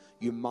you.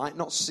 You might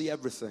not see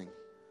everything.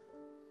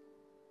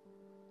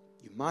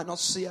 You might not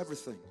see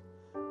everything,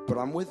 but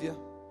I'm with you.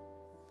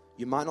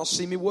 You might not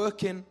see me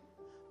working,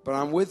 but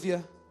I'm with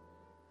you.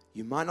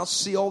 You might not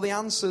see all the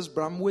answers,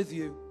 but I'm with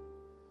you.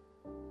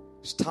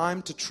 It's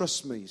time to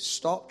trust me.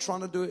 Stop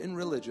trying to do it in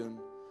religion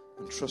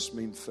and trust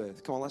me in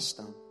faith. Come on, let's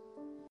stand.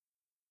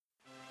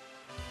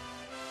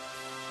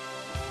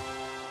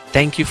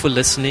 Thank you for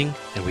listening,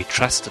 and we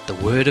trust that the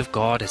Word of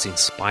God has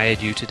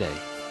inspired you today.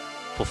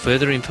 For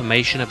further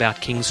information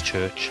about King's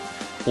Church,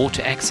 or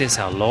to access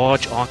our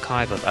large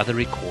archive of other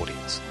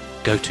recordings,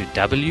 go to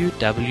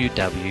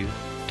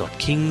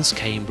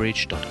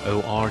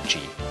www.kingscambridge.org.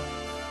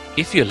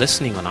 If you're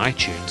listening on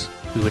iTunes,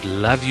 we would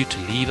love you to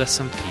leave us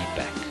some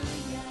feedback.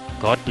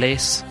 God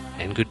bless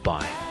and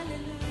goodbye.